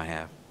questions you might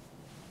have.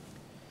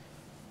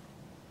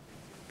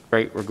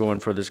 Great, we're going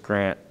for this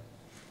grant.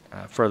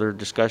 Further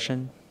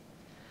discussion?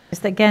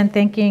 Just again,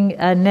 thanking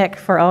Nick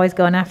for always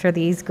going after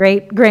these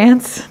great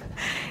grants.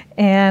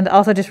 And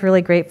also just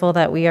really grateful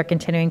that we are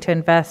continuing to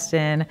invest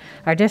in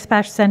our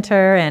dispatch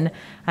center. And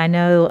I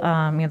know,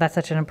 that's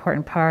such an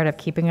important part of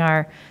keeping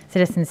our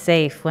citizens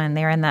safe when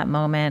they're in that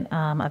moment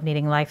of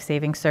needing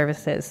life-saving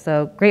services.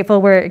 So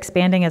grateful we're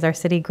expanding as our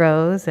city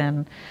grows,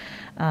 and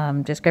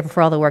just grateful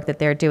for all the work that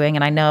they're doing.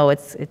 And I know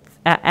it's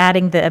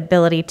adding the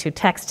ability to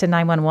text to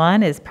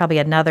 911 is probably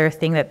another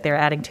thing that they're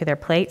adding to their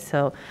plate.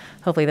 So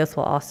hopefully this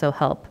will also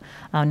help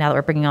now that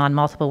we're bringing on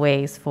multiple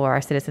ways for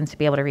our citizens to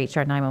be able to reach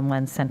our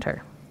 911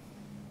 center.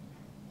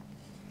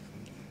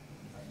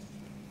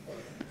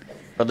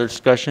 Other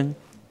discussion?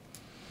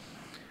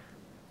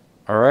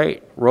 All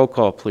right, roll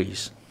call,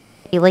 please.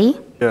 Bailey?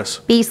 Yes.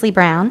 Beasley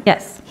Brown?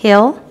 Yes.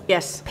 Hill?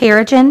 Yes.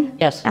 Perigin?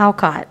 Yes.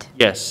 Alcott?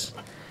 Yes.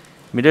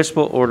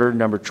 Municipal Order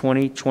Number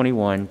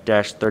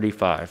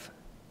 2021-35.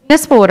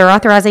 Municipal order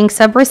authorizing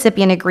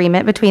subrecipient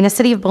agreement between the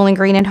City of Bowling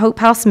Green and Hope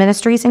House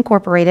Ministries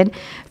Incorporated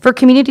for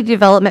Community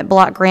Development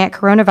Block Grant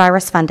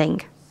Coronavirus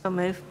Funding. So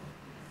move.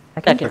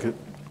 Second.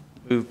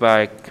 Moved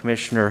by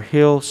Commissioner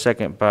Hill,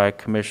 second by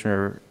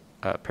Commissioner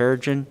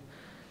Perigin.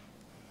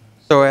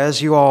 So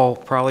as you all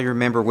probably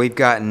remember, we've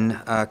gotten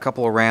a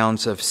couple of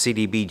rounds of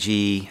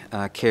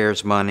CDBG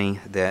CARES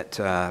money that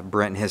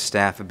Brent and his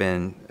staff have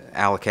been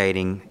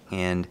allocating,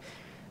 and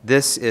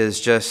this is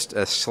just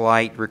a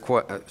slight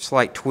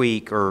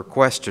tweak or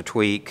request to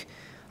tweak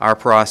our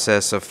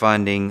process of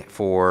funding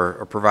for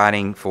or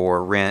providing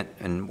for rent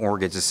and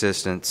mortgage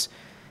assistance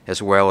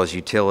as well as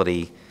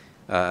utility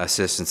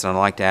assistance. And I'd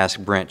like to ask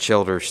Brent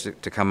Childers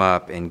to come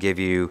up and give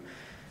you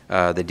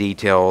the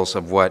details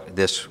of what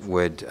this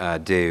would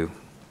do.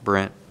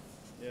 Brent?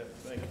 Yeah,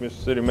 thank you,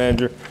 Mr. City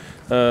Manager.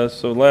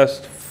 So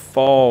last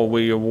fall,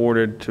 we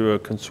awarded to a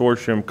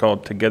consortium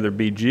called Together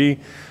BG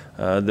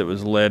that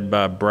was led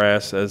by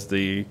Brass as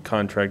the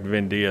contract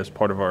vendee as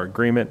part of our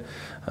agreement.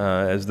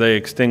 As they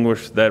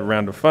extinguished that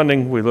round of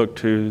funding, we look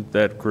to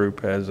that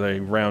group as a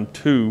round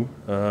 2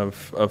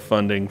 of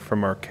funding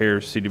from our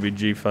CARES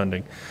CDBG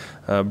funding.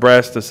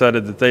 Brass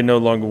decided that they no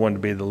longer wanted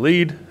to be the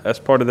lead as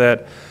part of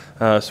that.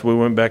 So we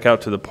went back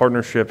out to the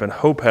partnership, and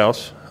Hope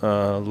House,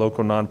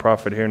 local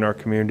nonprofit here in our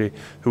community,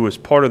 who was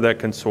part of that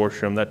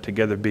consortium, that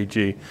Together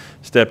BG,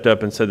 stepped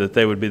up and said that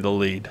they would be the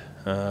lead.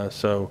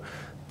 So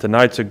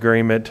tonight's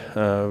agreement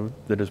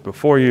that is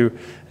before you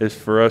is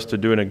for us to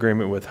do an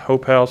agreement with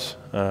Hope House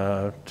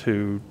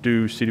to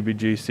do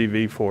CDBG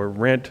CV for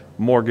rent,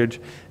 mortgage,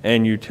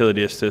 and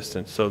utility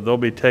assistance. So they'll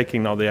be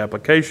taking all the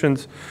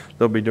applications,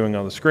 they'll be doing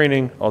all the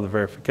screening, all the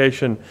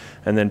verification,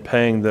 and then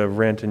paying the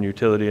rent and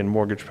utility and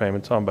mortgage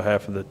payments on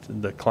behalf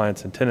of the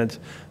clients and tenants,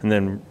 and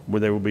then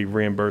they will be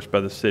reimbursed by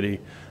the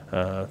city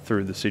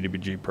through the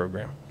CDBG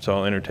program. So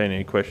I'll entertain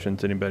any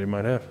questions anybody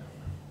might have.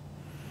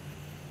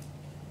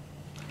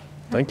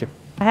 Thank you.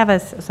 I have a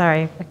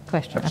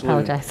question.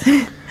 Absolutely. I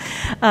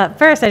apologize.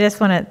 First, I just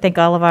want to thank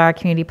all of our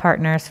community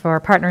partners for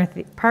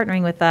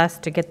partnering with us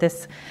to get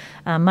this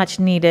much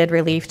needed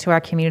relief to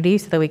our community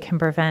so that we can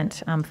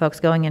prevent folks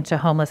going into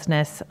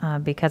homelessness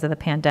because of the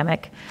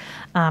pandemic.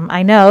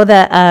 I know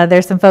that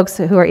there's some folks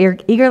who are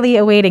eagerly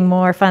awaiting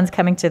more funds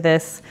coming to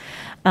this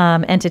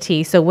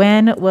entity. So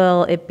when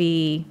will it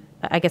be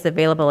I guess,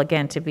 available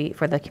again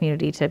for the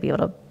community to be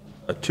able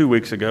to? 2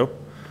 weeks ago.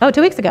 Oh,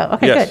 2 weeks ago.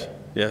 Okay, Yes, good.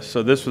 yes.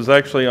 So this was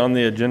actually on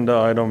the agenda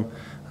item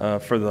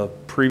for the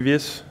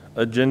previous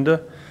agenda,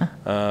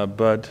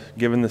 but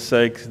given the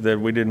sake that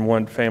we didn't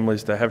want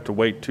families to have to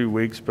wait 2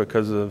 weeks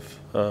because of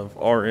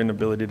our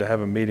inability to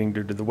have a meeting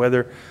due to the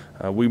weather,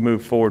 we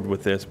moved forward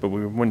with this, but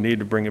we would need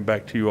to bring it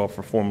back to you all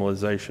for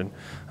formalization.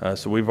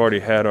 So we've already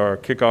had our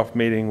kickoff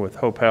meeting with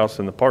Hope House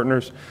and the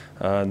partners,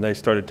 and they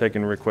started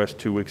taking requests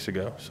 2 weeks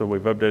ago. So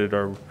we've updated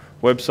our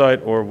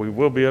website, or we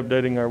will be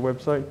updating our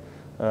website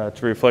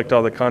to reflect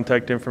all the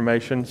contact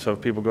information. So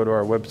if people go to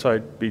our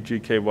website,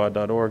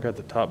 bgky.org, at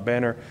the top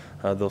banner,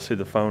 they'll see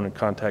the phone and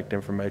contact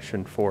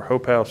information for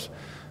Hope House,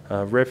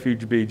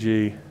 Refuge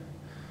BG,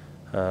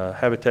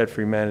 Habitat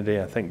for Humanity.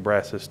 I think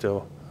Brass is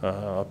still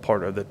a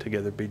part of the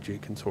Together BG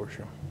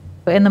consortium.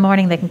 But in the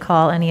morning, they can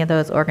call any of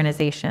those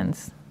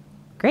organizations.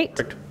 Great.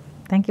 Correct.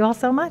 Thank you all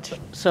so much.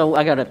 So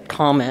I got a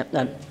comment.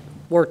 I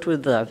worked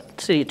with the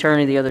city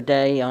attorney the other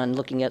day on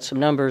looking at some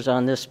numbers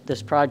on this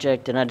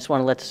project, and I just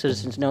want to let the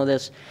citizens know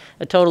this.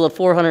 A total of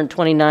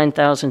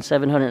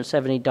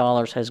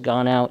 $429,770 has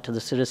gone out to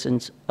the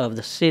citizens of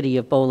the city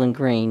of Bowling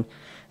Green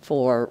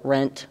for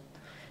rent,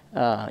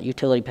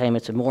 utility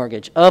payments, and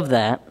mortgage. Of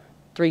that,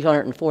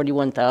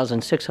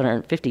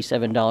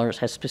 $341,657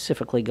 has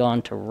specifically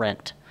gone to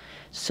rent.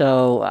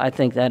 So I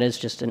think that is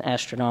just an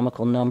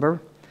astronomical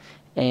number.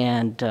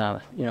 And,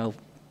 you know,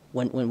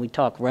 when we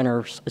talk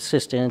renters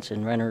assistance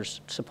and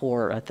renters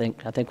support, I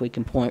think we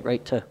can point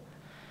right to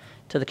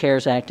the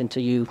CARES Act and to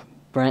you,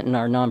 Brent, and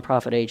our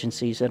nonprofit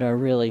agencies that are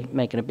really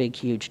making a big,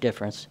 huge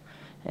difference.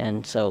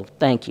 And so,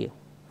 thank you.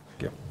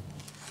 Thank you.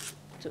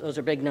 So those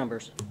are big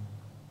numbers.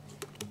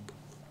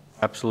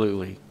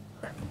 Absolutely.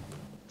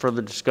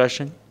 Further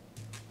discussion?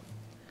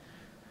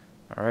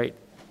 All right.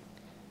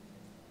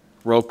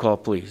 Roll call,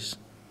 please.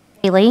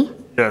 Haley,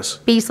 Yes.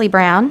 Beasley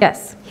Brown.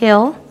 Yes.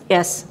 Hill,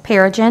 Yes.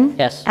 Perigin.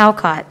 Yes.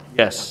 Alcott.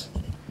 Yes.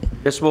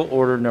 Municipal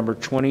order number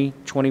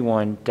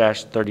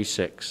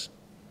 2021-36.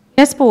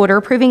 Municipal order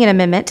approving an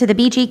amendment to the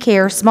BG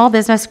Care Small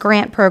Business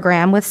Grant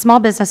Program with small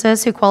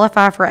businesses who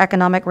qualify for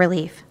economic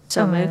relief.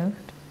 So moved.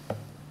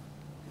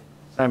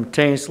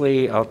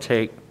 Simultaneously, I'll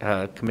take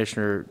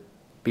Commissioner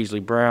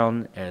Beasley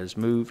Brown as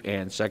moved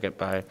and second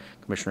by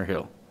Commissioner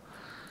Hill.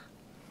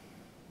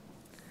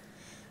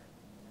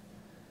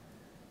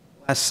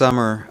 Last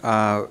summer,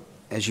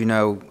 as you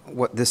know,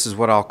 this is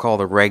what I'll call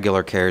the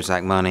regular CARES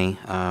Act money.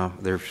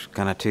 There's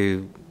kind of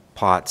two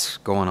pots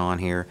going on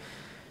here.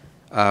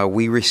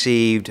 We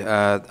received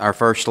our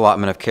first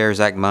allotment of CARES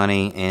Act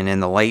money, and in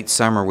the late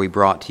summer, we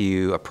brought to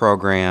you a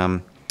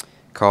program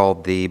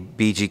called the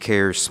BG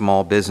Cares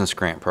Small Business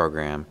Grant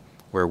Program,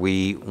 where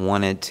we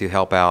wanted to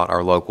help out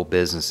our local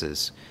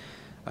businesses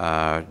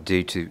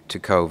due to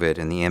COVID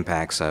and the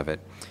impacts of it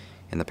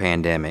in the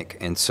pandemic.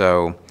 And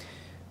so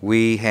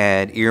we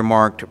had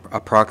earmarked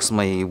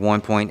approximately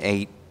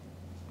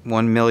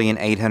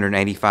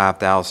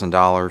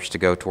 $1,885,000 to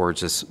go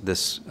towards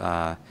this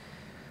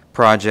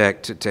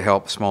project to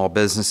help small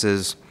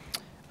businesses.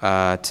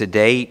 To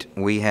date,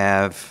 we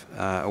have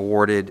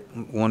awarded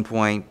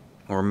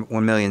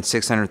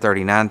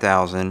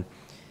 $1,639,000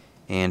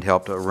 and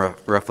helped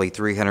roughly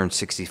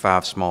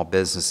 365 small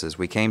businesses.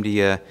 We came to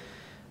you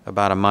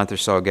about a month or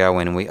so ago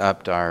and we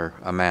upped our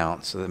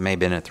amount, so that may have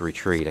been at the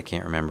retreat, I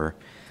can't remember.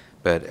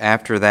 But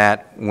after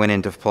that went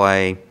into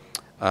play,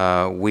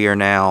 we are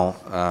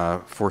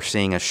now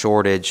foreseeing a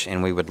shortage,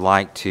 and we would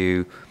like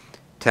to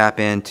tap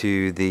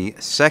into the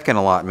second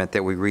allotment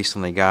that we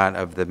recently got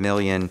of the $1.5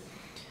 million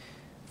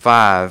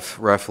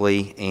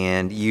roughly,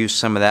 and use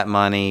some of that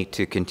money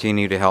to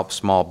continue to help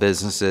small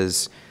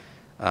businesses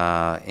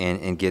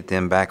and get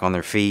them back on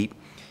their feet.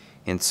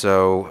 And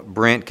so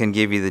Brent can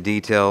give you the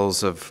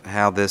details of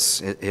how this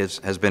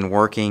has been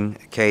working.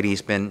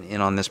 Katie's been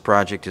in on this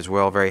project as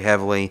well very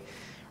heavily,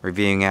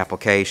 reviewing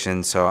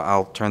applications. So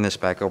I'll turn this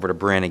back over to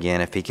Brent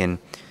again if he can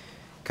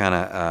kind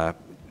of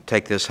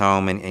take this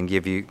home and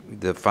give you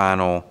the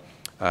final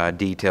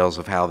details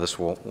of how this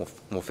will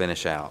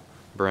finish out.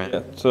 Brent?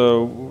 Yeah,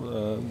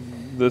 so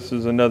this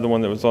is another one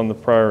that was on the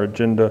prior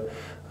agenda,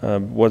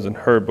 wasn't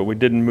heard, but we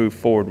didn't move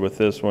forward with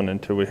this one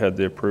until we had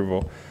the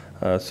approval.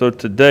 So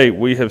to date,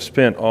 we have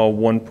spent all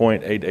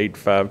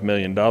 $1.885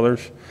 million.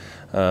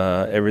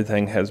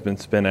 Everything has been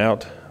spent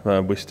out.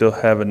 We still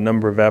have a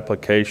number of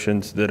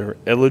applications that are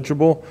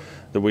eligible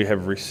that we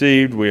have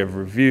received, we have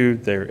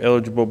reviewed, they're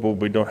eligible, but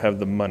we don't have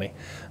the money.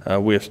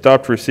 We have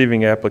stopped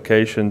receiving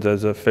applications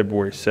as of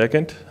February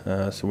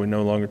 2nd, so we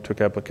no longer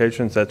took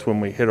applications. That's when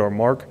we hit our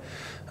mark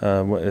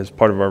as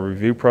part of our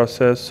review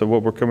process. So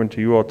what we're coming to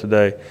you all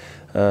today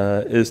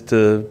is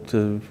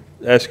to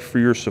ask for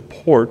your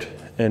support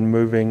in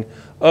moving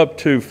up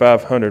to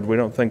 500. We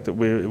don't think that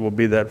it will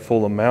be that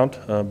full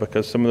amount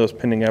because some of those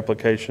pending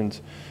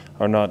applications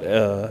are not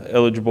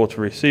eligible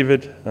to receive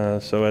it.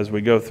 So as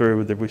we go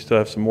through, we still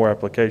have some more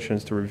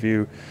applications to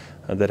review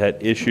that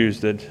had issues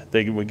that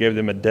we gave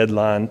them a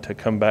deadline to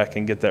come back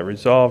and get that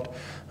resolved.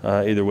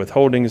 either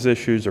withholdings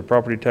issues or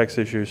property tax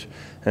issues.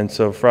 And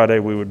so Friday,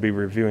 we would be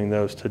reviewing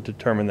those to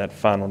determine that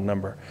final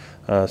number.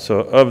 So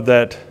of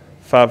that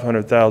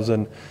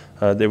 500,000,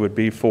 they would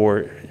be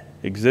for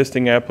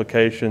existing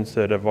applications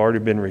that have already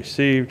been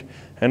received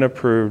and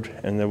approved,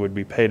 and that would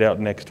be paid out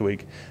next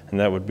week. And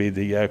that would be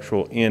the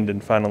actual end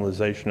and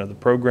finalization of the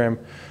program.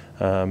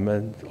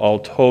 And all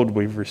told,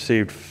 we've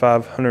received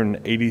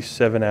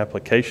 587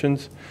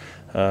 applications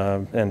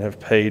and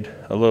have paid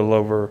a little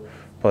over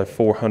probably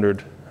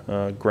 400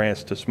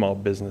 grants to small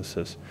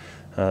businesses.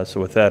 So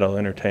with that, I'll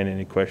entertain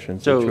any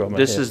questions that you So all might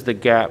this have. is the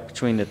gap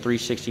between the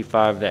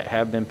 365 that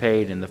have been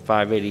paid and the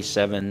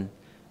 587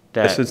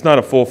 Yes, that, it's not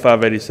a full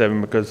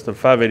 587 because the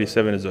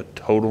 587 is a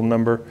total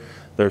number.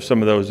 There are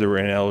some of those that were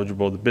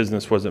ineligible. The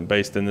business wasn't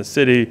based in the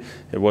city.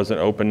 It wasn't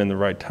open in the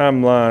right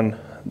timeline.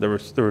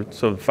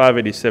 So the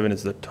 587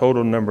 is the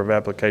total number of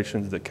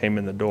applications that came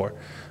in the door.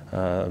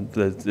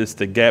 It's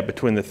the gap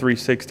between the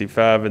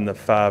 365 and the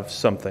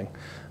 5-something.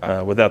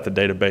 Without the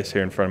database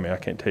here in front of me, I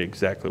can't tell you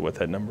exactly what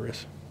that number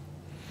is.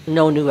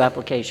 No new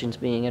applications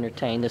being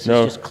entertained. This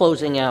No. is just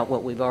closing out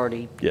what we've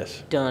already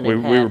Yes. done We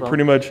and were have.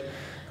 pretty much,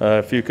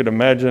 if you could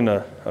imagine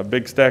a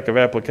big stack of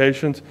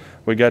applications,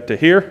 we got to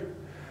here,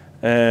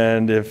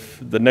 and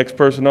if the next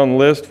person on the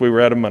list, we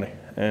were out of money.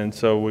 And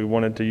so we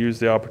wanted to use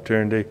the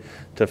opportunity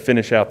to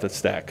finish out the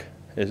stack,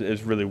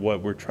 is really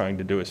what we're trying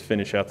to do, is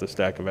finish out the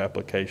stack of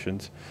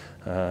applications.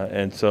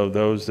 And so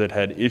those that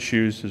had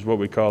issues, is what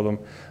we call them,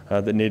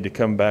 that need to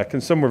come back.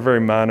 And some were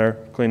very minor,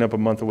 clean up a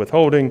month of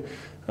withholding,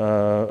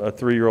 a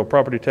 3-year-old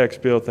property tax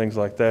bill, things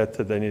like that,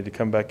 that they need to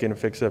come back in and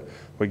fix up.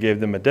 We gave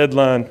them a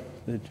deadline,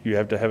 that you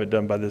have to have it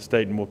done by this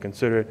date and we'll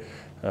consider it.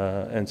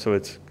 And so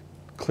it's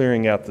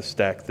clearing out the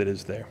stack that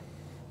is there.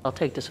 I'll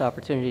take this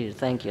opportunity to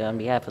thank you on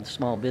behalf of the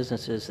small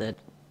businesses that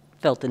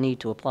felt the need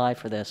to apply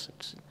for this.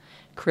 It's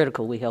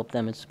critical we help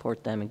them and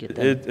support them and get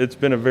them. It's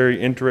been a very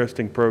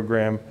interesting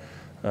program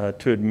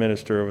to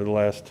administer over the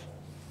last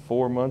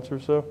 4 months or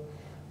so.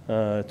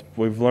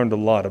 We've learned a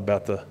lot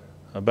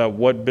about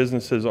what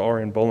businesses are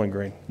in Bowling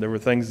Green. There were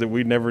things that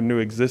we never knew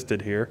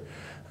existed here.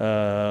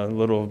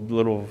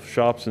 Little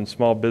shops and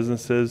small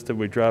businesses that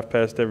we drive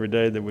past every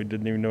day that we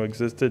didn't even know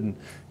existed, and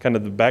kind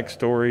of the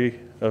backstory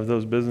of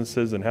those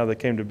businesses and how they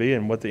came to be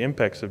and what the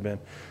impacts have been.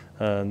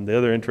 The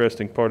other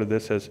interesting part of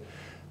this is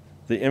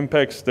the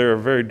impacts. There are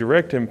very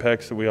direct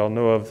impacts that we all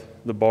know of,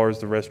 the bars,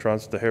 the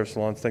restaurants, the hair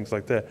salons, things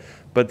like that,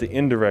 but the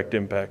indirect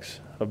impacts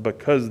of,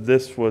 because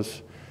this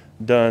was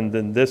done,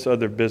 then this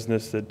other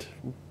business that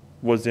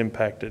was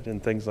impacted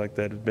and things like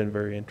that have been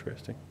very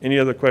interesting. Any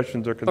other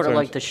questions or concerns? Sort of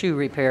like the shoe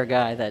repair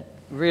guy that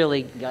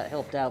really got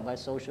helped out by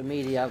social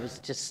media. I was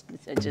just,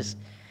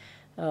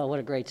 oh, what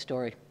a great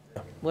story.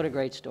 What a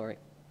great story.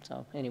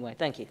 So anyway,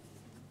 thank you.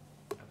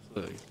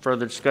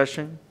 further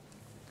discussion?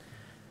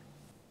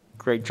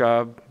 Great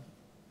job.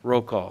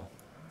 Roll call.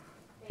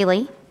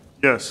 Bailey?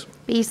 Yes.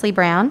 Beasley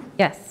Brown?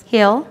 Yes.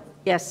 Hill?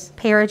 Yes.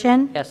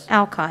 Perigin? Yes.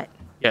 Alcott?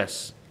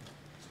 Yes.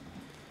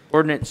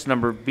 Ordinance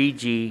number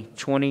BG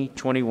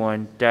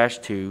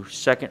 2021-2,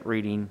 second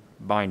reading,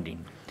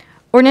 binding.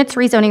 Ordinance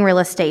rezoning real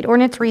estate.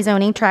 Ordinance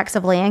rezoning tracts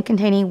of land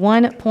containing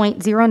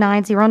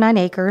 1.0909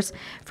 acres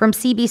from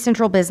CB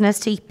Central Business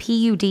to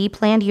PUD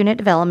Planned Unit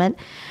Development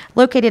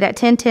located at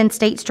 1010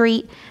 State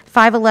Street,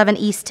 511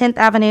 East 10th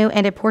Avenue,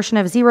 and a portion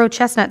of 0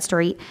 Chestnut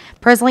Street,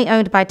 presently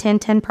owned by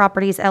 1010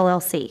 Properties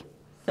LLC.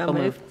 So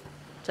moved.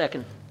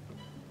 Second.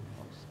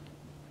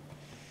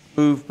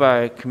 Moved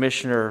by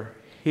Commissioner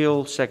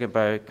Hill, second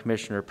by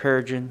Commissioner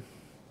Perigin.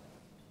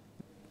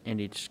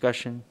 Any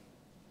discussion?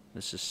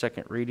 This is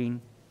second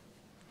reading.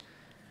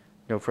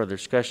 No further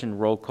discussion.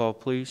 Roll call,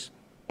 please.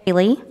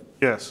 Bailey?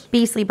 Yes.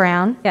 Beasley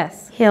Brown?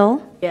 Yes.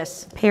 Hill?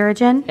 Yes.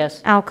 Perigin?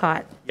 Yes.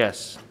 Alcott?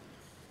 Yes.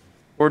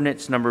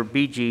 Ordinance number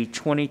BG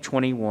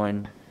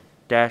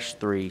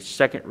 2021-3,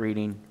 second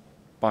reading,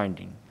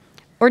 binding.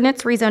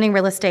 Ordinance rezoning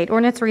real estate.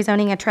 Ordinance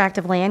rezoning a tract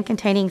of land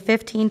containing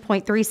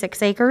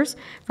 15.36 acres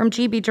from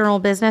GB General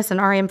Business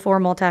and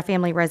RM4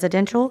 Multifamily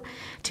Residential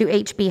to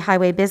HB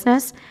Highway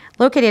Business,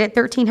 located at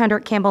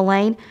 1300 Campbell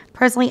Lane,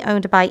 presently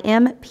owned by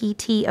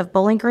MPT of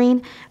Bowling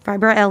Green,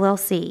 Vibra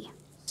LLC.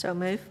 So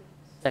move.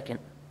 Second.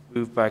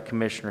 Moved by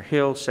Commissioner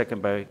Hill,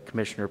 second by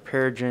Commissioner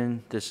Perigin.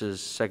 This is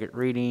second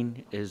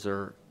reading. Is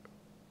there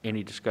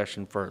any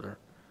discussion further?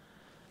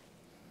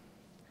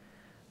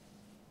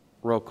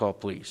 Roll call,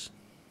 please.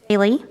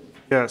 Bailey?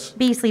 Yes.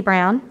 Beasley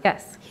Brown?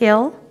 Yes.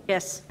 Hill?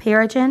 Yes.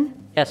 Perigin?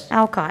 Yes.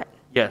 Alcott?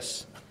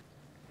 Yes.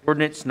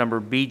 Ordinance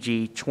number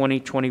BG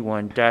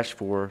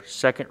 2021-4,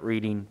 second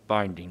reading,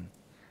 binding.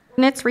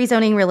 Ordinance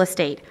rezoning real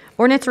estate.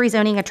 Ordinance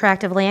rezoning a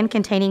tract of land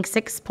containing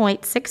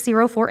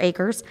 6.604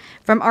 acres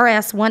from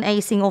RS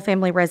 1A Single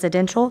Family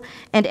Residential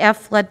and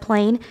F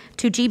floodplain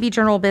to GB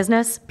General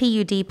Business,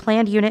 PUD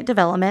Planned Unit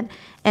Development,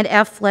 and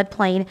F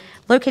floodplain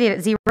located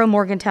at 0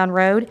 Morgantown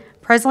Road,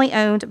 presently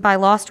owned by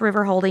Lost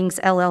River Holdings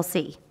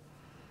LLC.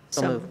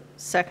 So moved.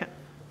 Second.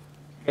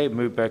 Okay,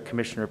 moved by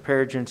Commissioner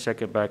Perigin,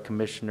 second by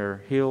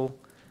Commissioner Hill.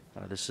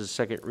 This is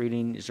second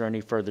reading. Is there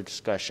any further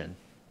discussion?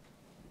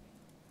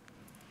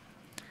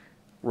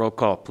 Roll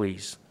call,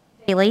 please.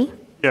 Bailey?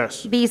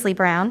 Yes. Beasley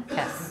Brown?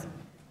 Yes.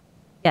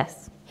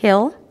 Yes.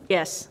 Hill?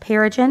 Yes.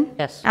 Perigin?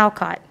 Yes.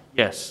 Alcott?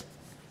 Yes.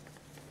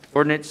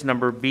 Ordinance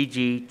number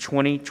BG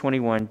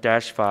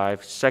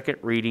 2021-5, second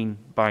reading,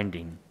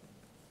 binding.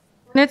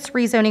 Ordinance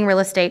rezoning real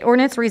estate.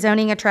 Ordinance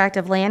rezoning a tract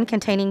of land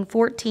containing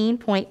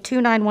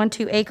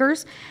 14.2912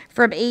 acres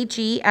from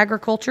AG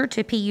agriculture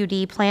to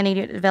PUD planning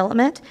unit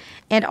development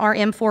and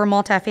RM4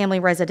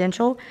 multifamily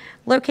residential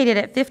located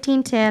at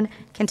 1510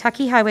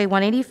 Kentucky Highway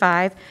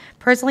 185,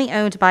 presently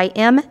owned by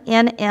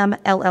MNM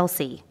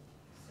LLC.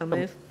 So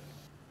move.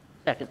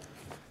 Second.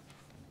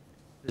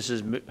 This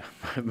is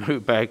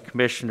moved by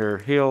Commissioner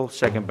Hill,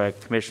 second by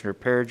Commissioner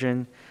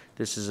Perigin.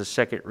 This is a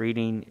second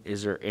reading.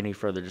 Is there any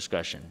further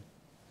discussion?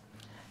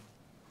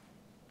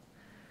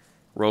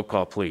 Roll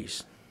call,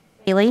 please.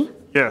 Bailey?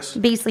 Yes.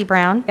 Beasley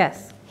Brown?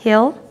 Yes.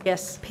 Hill?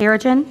 Yes.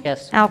 Perigin?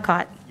 Yes.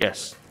 Alcott?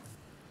 Yes.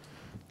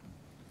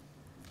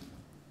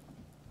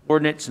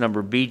 Ordinance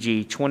number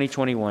BG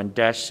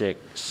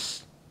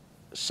 2021-6,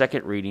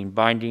 second reading,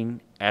 binding,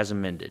 as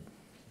amended.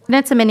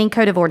 Ordinance amending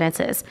Code of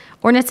Ordinances.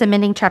 Ordinance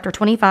amending Chapter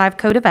 25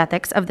 Code of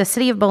Ethics of the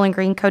City of Bowling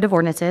Green Code of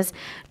Ordinances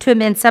to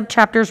amend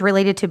subchapters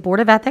related to Board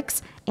of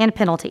Ethics and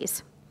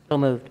penalties. So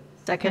moved.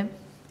 Second.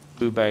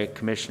 Moved by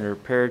Commissioner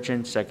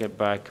Perigin, second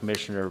by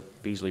Commissioner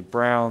Beasley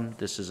Brown.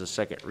 This is a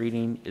second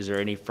reading. Is there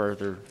any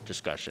further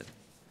discussion?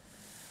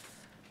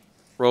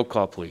 Roll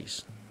call,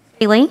 please.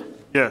 Bailey?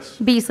 Yes.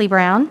 Beasley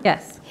Brown?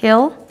 Yes.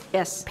 Hill?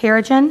 Yes.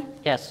 Perigin?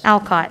 Yes.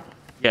 Alcott?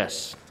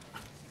 Yes.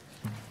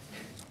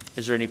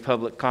 Is there any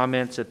public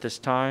comments at this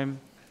time?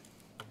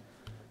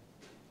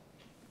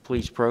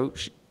 Please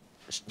approach,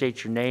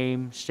 state your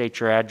name, state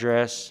your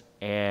address,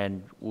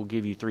 and we'll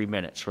give you 3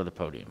 minutes for the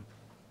podium.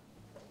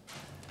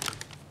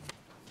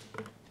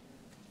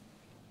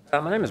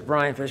 My name is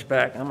Brian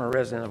Fishback. I'm a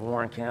resident of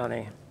Warren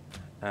County.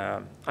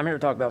 I'm here to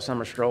talk about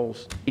summer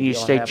strolls. Can you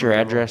Y'all state have your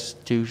them. address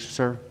too,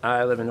 sir?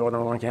 I live in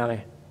northern Warren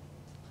County.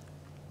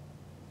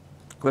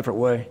 Clifford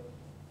Way.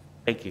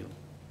 Thank you.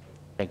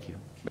 Thank you.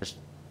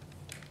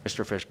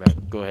 Mr. Fishback,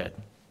 go ahead.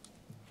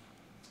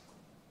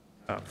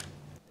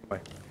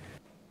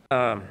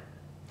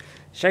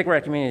 Shake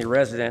Rat community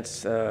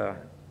residents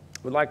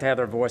would like to have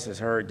their voices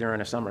heard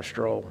during a summer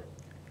stroll,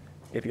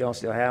 if you all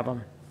still have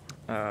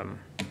them.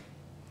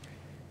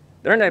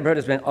 Their neighborhood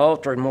has been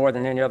altered more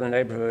than any other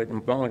neighborhood in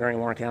Bowling Green,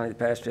 Warren County the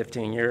past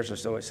 15 years or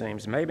so, it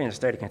seems, maybe in the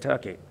state of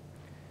Kentucky.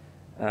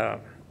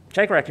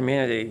 Shake Rat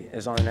community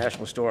is on the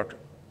National Historic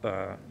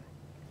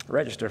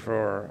Register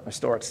for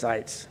Historic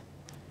Sites.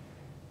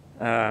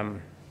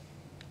 Some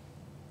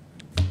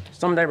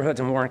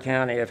neighborhoods in Warren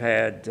County have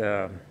had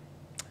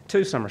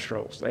 2 summer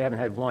strolls. They haven't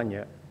had 1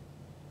 yet.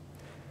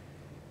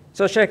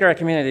 So Shake Rat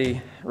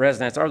community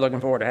residents are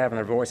looking forward to having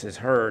their voices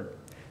heard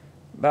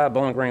by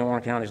Bowling Green,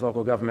 Warren County's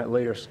local government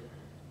leaders.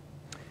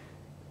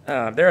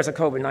 There is a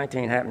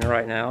COVID-19 happening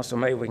right now, so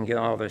maybe we can get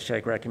all the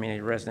Shake Rat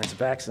community residents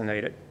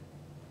vaccinated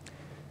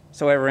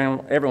so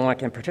everyone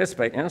can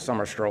participate in a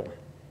summer stroll.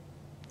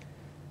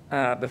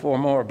 Before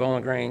more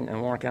Bowling Green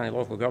and Warren County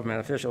local government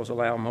officials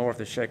allow more of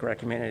the Shake Rat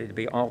community to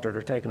be altered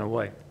or taken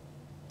away.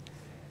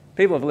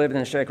 People who have lived in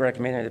the Shake Rat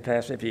community the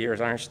past 50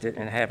 years are interested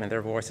in having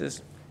their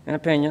voices and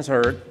opinions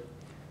heard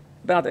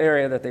about the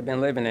area that they've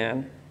been living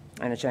in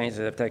and the changes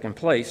that have taken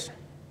place.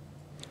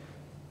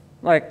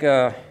 Like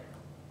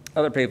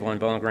other people in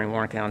Bowling Green,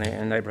 Warren County,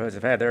 and neighborhoods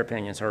have had their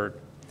opinions heard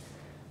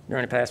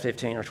during the past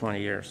 15 or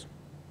 20 years.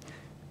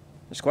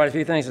 There's quite a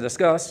few things to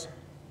discuss.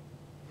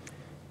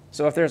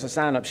 So if there's a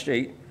sign-up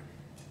sheet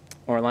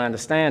or a line to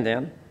stand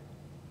in,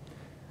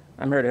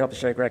 I'm here to help the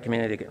Shake Rat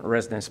community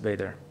residents be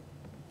there.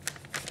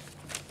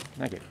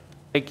 Thank you.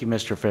 Thank you,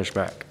 Mr.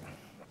 Fishback.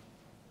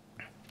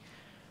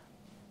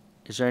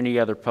 Is there any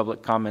other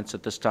public comments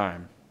at this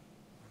time?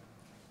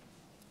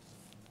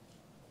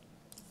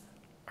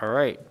 All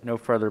right, no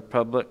further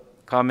public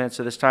comments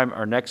at this time.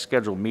 Our next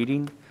scheduled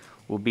meeting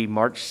will be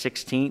March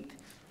 16th,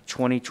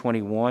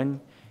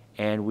 2021,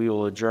 and we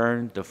will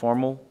adjourn the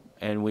formal,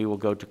 and we will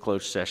go to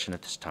closed session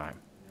at this time.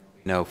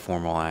 No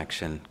formal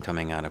action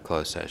coming out of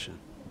closed session.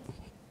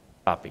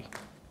 Copy.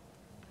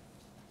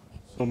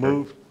 So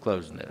moved.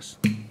 Closing this.